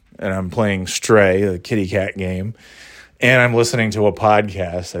thing, and I'm playing Stray, the kitty cat game, and I'm listening to a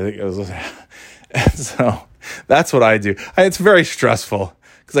podcast. I think it was, and so that's what I do. It's very stressful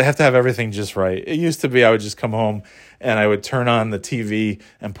because I have to have everything just right. It used to be I would just come home and I would turn on the TV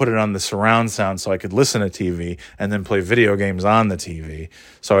and put it on the surround sound so I could listen to TV and then play video games on the TV.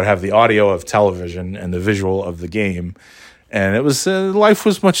 So I would have the audio of television and the visual of the game. And it was life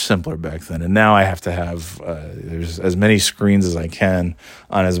was much simpler back then. And now I have to have there's as many screens as I can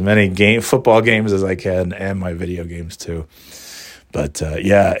on as many football games as I can, and my video games too. But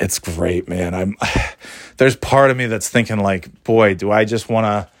yeah, it's great, man. There's part of me that's thinking like, boy, do I just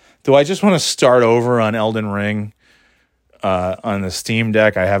want to start over on Elden Ring on the Steam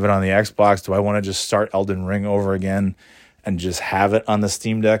Deck? I have it on the Xbox. Do I want to just start Elden Ring over again and just have it on the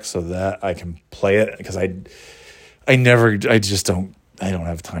Steam Deck so that I can play it? Because I don't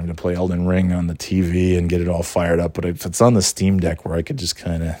have time to play Elden Ring on the TV and get it all fired up. But if it's on the Steam Deck where I could just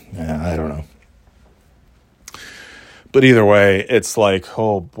kind of, I don't know. But either way, it's like,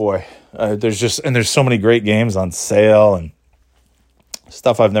 oh boy, there's so many great games on sale and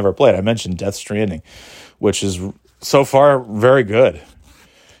stuff I've never played. I mentioned Death Stranding, which is so far very good.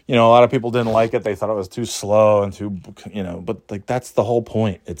 A lot of people didn't like it. They thought it was too slow and too, but like that's the whole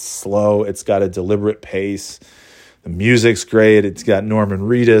point. It's slow. It's got a deliberate pace. The music's great. It's got Norman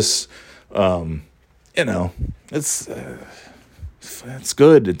Reedus. It's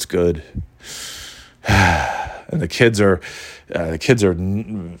good. It's good. And the kids are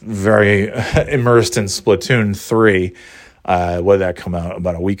very immersed in Splatoon 3. When did that come out?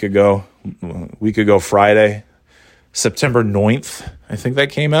 About a week ago Friday, September 9th, I think that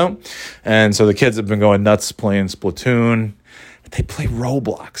came out. And so the kids have been going nuts playing Splatoon. They play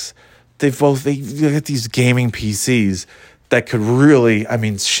Roblox. They get these gaming PCs that could really,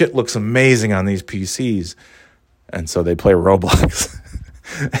 shit looks amazing on these PCs. And so they play Roblox.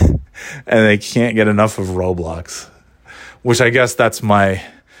 And they can't get enough of Roblox, which I guess that's karma.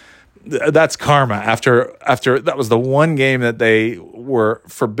 After that was the one game that they were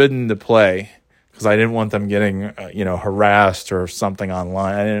forbidden to play because I didn't want them getting harassed or something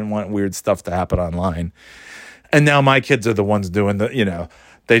online. I didn't want weird stuff to happen online. And now my kids are the ones doing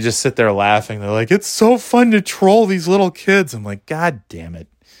they just sit there laughing. They're like, it's so fun to troll these little kids. I'm like, God damn it.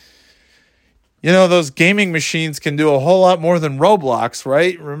 Those gaming machines can do a whole lot more than Roblox,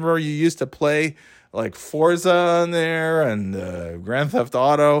 right? Remember you used to play like Forza on there and Grand Theft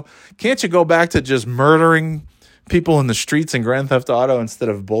Auto. Can't you go back to just murdering people in the streets in Grand Theft Auto instead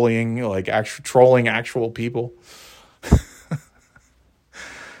of bullying, like trolling actual people?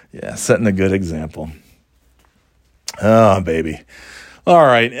 Yeah, setting a good example. Oh, baby. All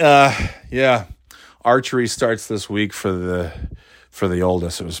right. Yeah. Archery starts this week for the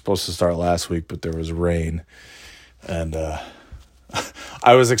oldest. It was supposed to start last week, but there was rain. And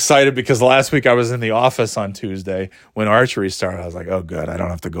I was excited because last week I was in the office on Tuesday when archery started. I was like, oh, good. I don't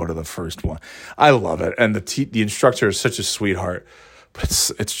have to go to the first one. I love it. And the instructor is such a sweetheart.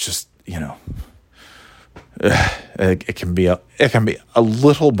 But it's just, it can be a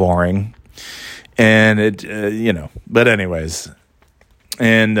little boring. and it, but anyways,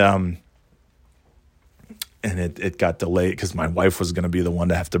 and it got delayed because my wife was going to be the one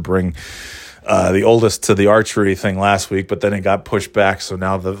to have to bring the oldest to the archery thing last week, but then it got pushed back. So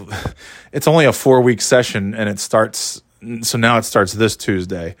now it's only a 4-week session, and so now it starts this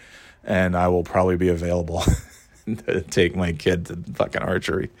Tuesday, and I will probably be available to take my kid to fucking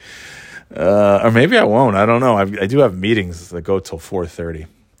archery. Or maybe I won't. I don't know. I do have meetings that go till 4:30.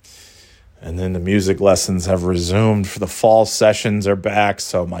 And then the music lessons have resumed. For the fall sessions are back.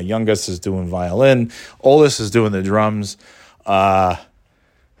 So my youngest is doing violin. Oldest is doing the drums. The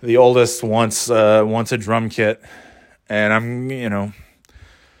oldest wants a drum kit. And I'm,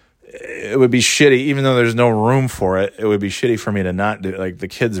 it would be shitty, even though there's no room for it. It would be shitty for me to not do it. Like, the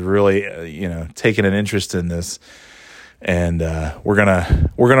kid's really, taking an interest in this. And we're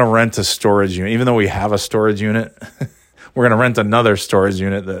gonna rent a storage unit, even though we have a storage unit. We're gonna rent another storage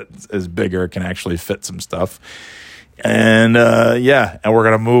unit that is bigger, can actually fit some stuff, and and we're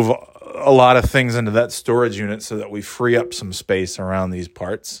gonna move a lot of things into that storage unit so that we free up some space around these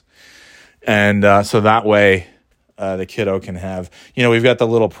parts, and so that way the kiddo can have, we've got the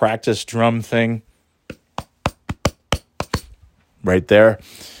little practice drum thing right there.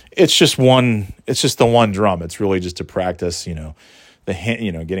 It's just the one drum. It's really just to practice, the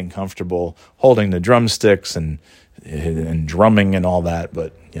hand, getting comfortable holding the drumsticks and drumming and all that.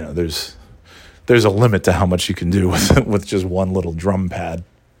 But, there's a limit to how much you can do with just one little drum pad.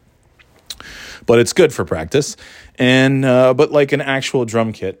 But it's good for practice. And, but like an actual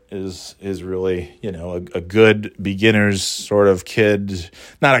drum kit is really, a good beginner's sort of kid,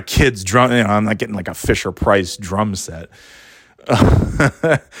 not a kid's drum. I'm not getting like a Fisher-Price drum set.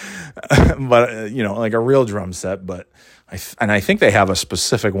 But like a real drum set, but I think they have a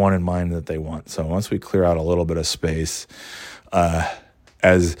specific one in mind that they want. So once we clear out a little bit of space,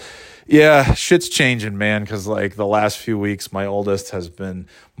 shit's changing, man. Cause like the last few weeks, my oldest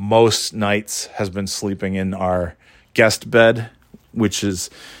most nights has been sleeping in our guest bed, which is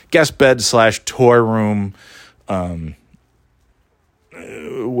guest bed / toy room,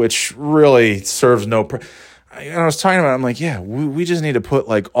 which really serves no I was talking about, I'm like, we just need to put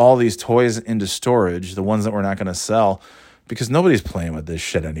like all these toys into storage, the ones that we're not going to sell, because nobody's playing with this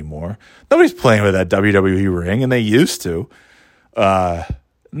shit anymore. Nobody's playing with that WWE ring, and they used to.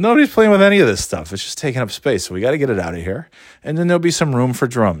 Nobody's playing with any of this stuff. It's just taking up space, so we got to get it out of here. And then there'll be some room for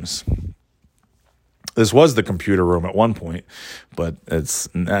drums. This was the computer room at one point, but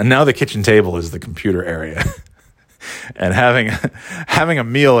now the kitchen table is the computer area. And having a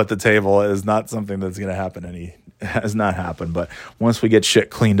meal at the table is not something that's going to happen. Has not happened. But once we get shit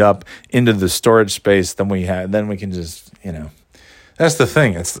cleaned up into the storage space, then we can just, that's the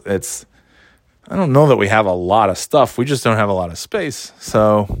thing. It's I don't know that we have a lot of stuff. We just don't have a lot of space.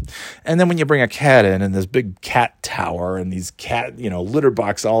 So, and then when you bring a cat in and this big cat tower and these cat, litter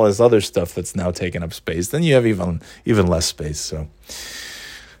box, all this other stuff that's now taking up space, then you have even less space. So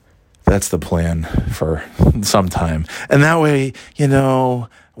that's the plan for some time. And that way,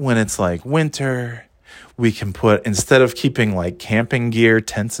 when it's like winter, we can put, instead of keeping like camping gear,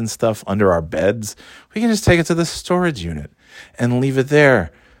 tents and stuff under our beds, we can just take it to the storage unit and leave it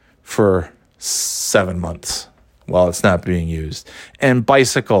there for 7 months while it's not being used. And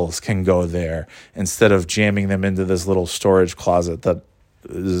bicycles can go there instead of jamming them into this little storage closet that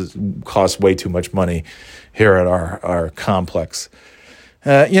costs way too much money here at our complex.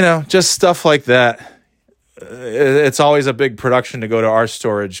 Just stuff like that. It's always a big production to go to our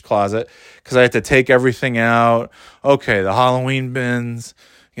storage closet because I have to take everything out. Okay, the Halloween bins,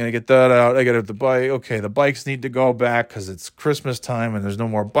 I'm going to get that out. I got to the bike. Okay, the bikes need to go back because it's Christmas time and there's no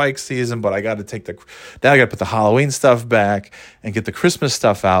more bike season, but I got to now I got to put the Halloween stuff back and get the Christmas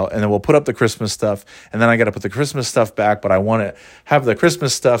stuff out, and then we'll put up the Christmas stuff, and then I got to put the Christmas stuff back, but I want to have the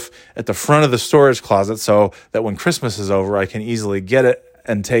Christmas stuff at the front of the storage closet so that when Christmas is over, I can easily get it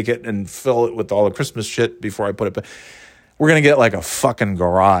and take it and fill it with all the Christmas shit before I put it back. We're going to get like a fucking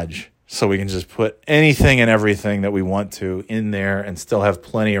garage so we can just put anything and everything that we want to in there and still have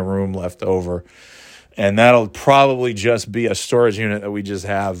plenty of room left over. And that'll probably just be a storage unit that we just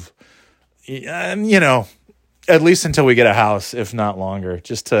have, at least until we get a house, if not longer,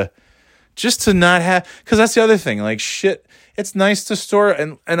 just to not have, because that's the other thing, like shit, it's nice to store,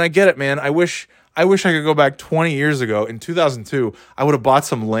 and I get it, man. I wish I could go back 20 years ago. In 2002, I would have bought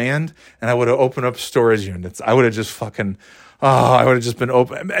some land and I would have opened up storage units. I would have just I would have just been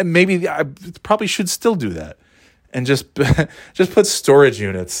open. And maybe I probably should still do that and just put storage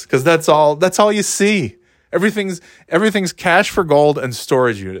units, because that's all you see. Everything's cash for gold and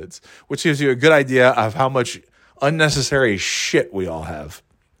storage units, which gives you a good idea of how much unnecessary shit we all have.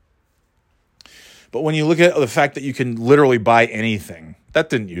 But when you look at the fact that you can literally buy anything, that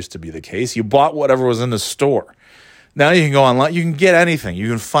didn't used to be the case. You bought whatever was in the store. Now you can go online. You can get anything. You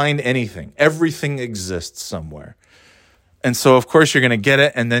can find anything. Everything exists somewhere. And so, of course, you're going to get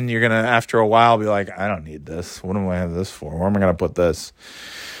it. And then you're going to, after a while, be like, I don't need this. What do I have this for? Where am I going to put this?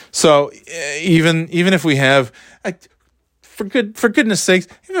 So even if we have, for goodness sakes,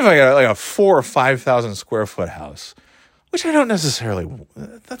 even if I got like a 4,000 or 5,000 square foot house, which I don't necessarily,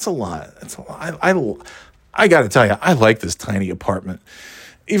 that's a lot. That's a lot. I got to tell you, I like this tiny apartment,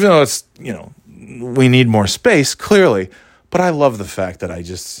 even though it's, we need more space, clearly. But I love the fact that I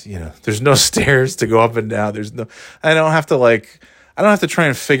just, there's no stairs to go up and down. I don't have to try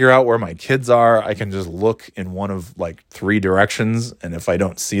and figure out where my kids are. I can just look in one of like 3 directions. And if I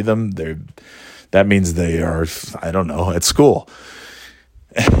don't see them, that means they are, I don't know, at school.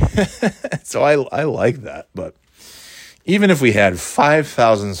 So I like that. But even if we had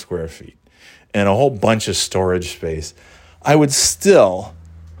 5,000 square feet and a whole bunch of storage space, I would still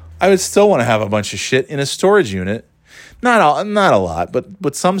want to have a bunch of shit in a storage unit. Not a lot,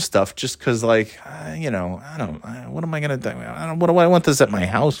 but some stuff. Just because, like, what am I gonna do? What do I want this at my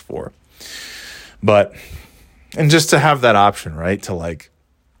house for? And just to have that option, right? To like,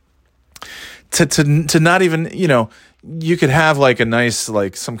 to not even, you could have like a nice,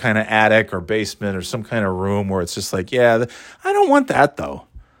 like some kind of attic or basement or some kind of room where it's just like, I don't want that though.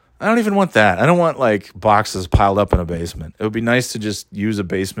 I don't even want that. I don't want like boxes piled up in a basement. It would be nice to just use a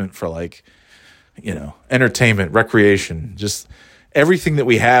basement for like, entertainment, recreation, just everything that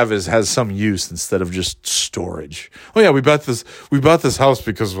we have has some use instead of just storage. Oh yeah, we bought this house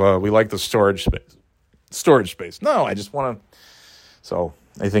because we like the storage space. No, I just want to. So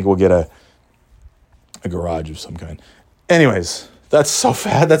I think we'll get a garage of some kind. Anyways, that's so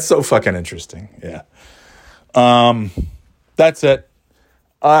fucking interesting. Yeah. That's it.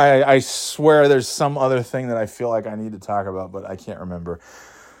 I swear there's some other thing that I feel like I need to talk about, but I can't remember.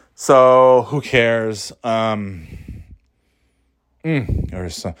 So who cares?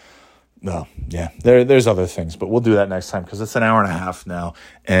 There's some. No, yeah. There's other things, but we'll do that next time because it's an hour and a half now,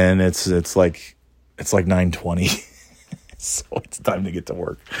 and it's like 9:20, so it's time to get to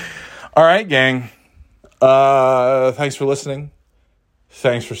work. All right, gang. Thanks for listening.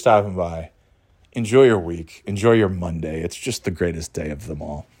 Thanks for stopping by. Enjoy your week. Enjoy your Monday. It's just the greatest day of them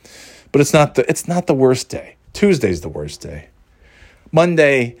all, but it's not the worst day. Tuesday's the worst day.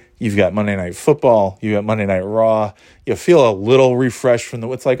 Monday, you've got Monday Night Football. You got Monday Night Raw. You feel a little refreshed from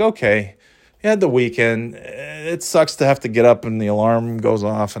it's like, okay, you had the weekend. It sucks to have to get up and the alarm goes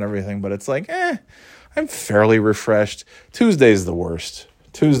off and everything, but it's like, I'm fairly refreshed. Tuesday's the worst.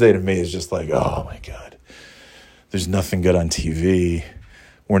 Tuesday to me is just like, oh my God, there's nothing good on TV.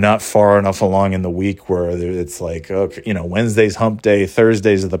 We're not far enough along in the week where it's like, okay, Wednesday's hump day,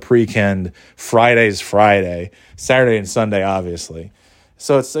 Thursday's the pre-kend, Friday's Friday, Saturday and Sunday, obviously.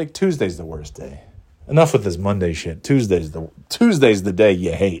 So it's like Tuesday's the worst day. Enough with this Monday shit. Tuesday's the day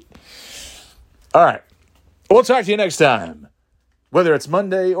you hate. All right. We'll talk to you next time. Whether it's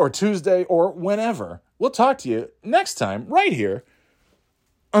Monday or Tuesday or whenever, we'll talk to you next time right here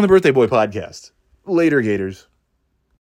on the Birthday Boy Podcast. Later, Gators.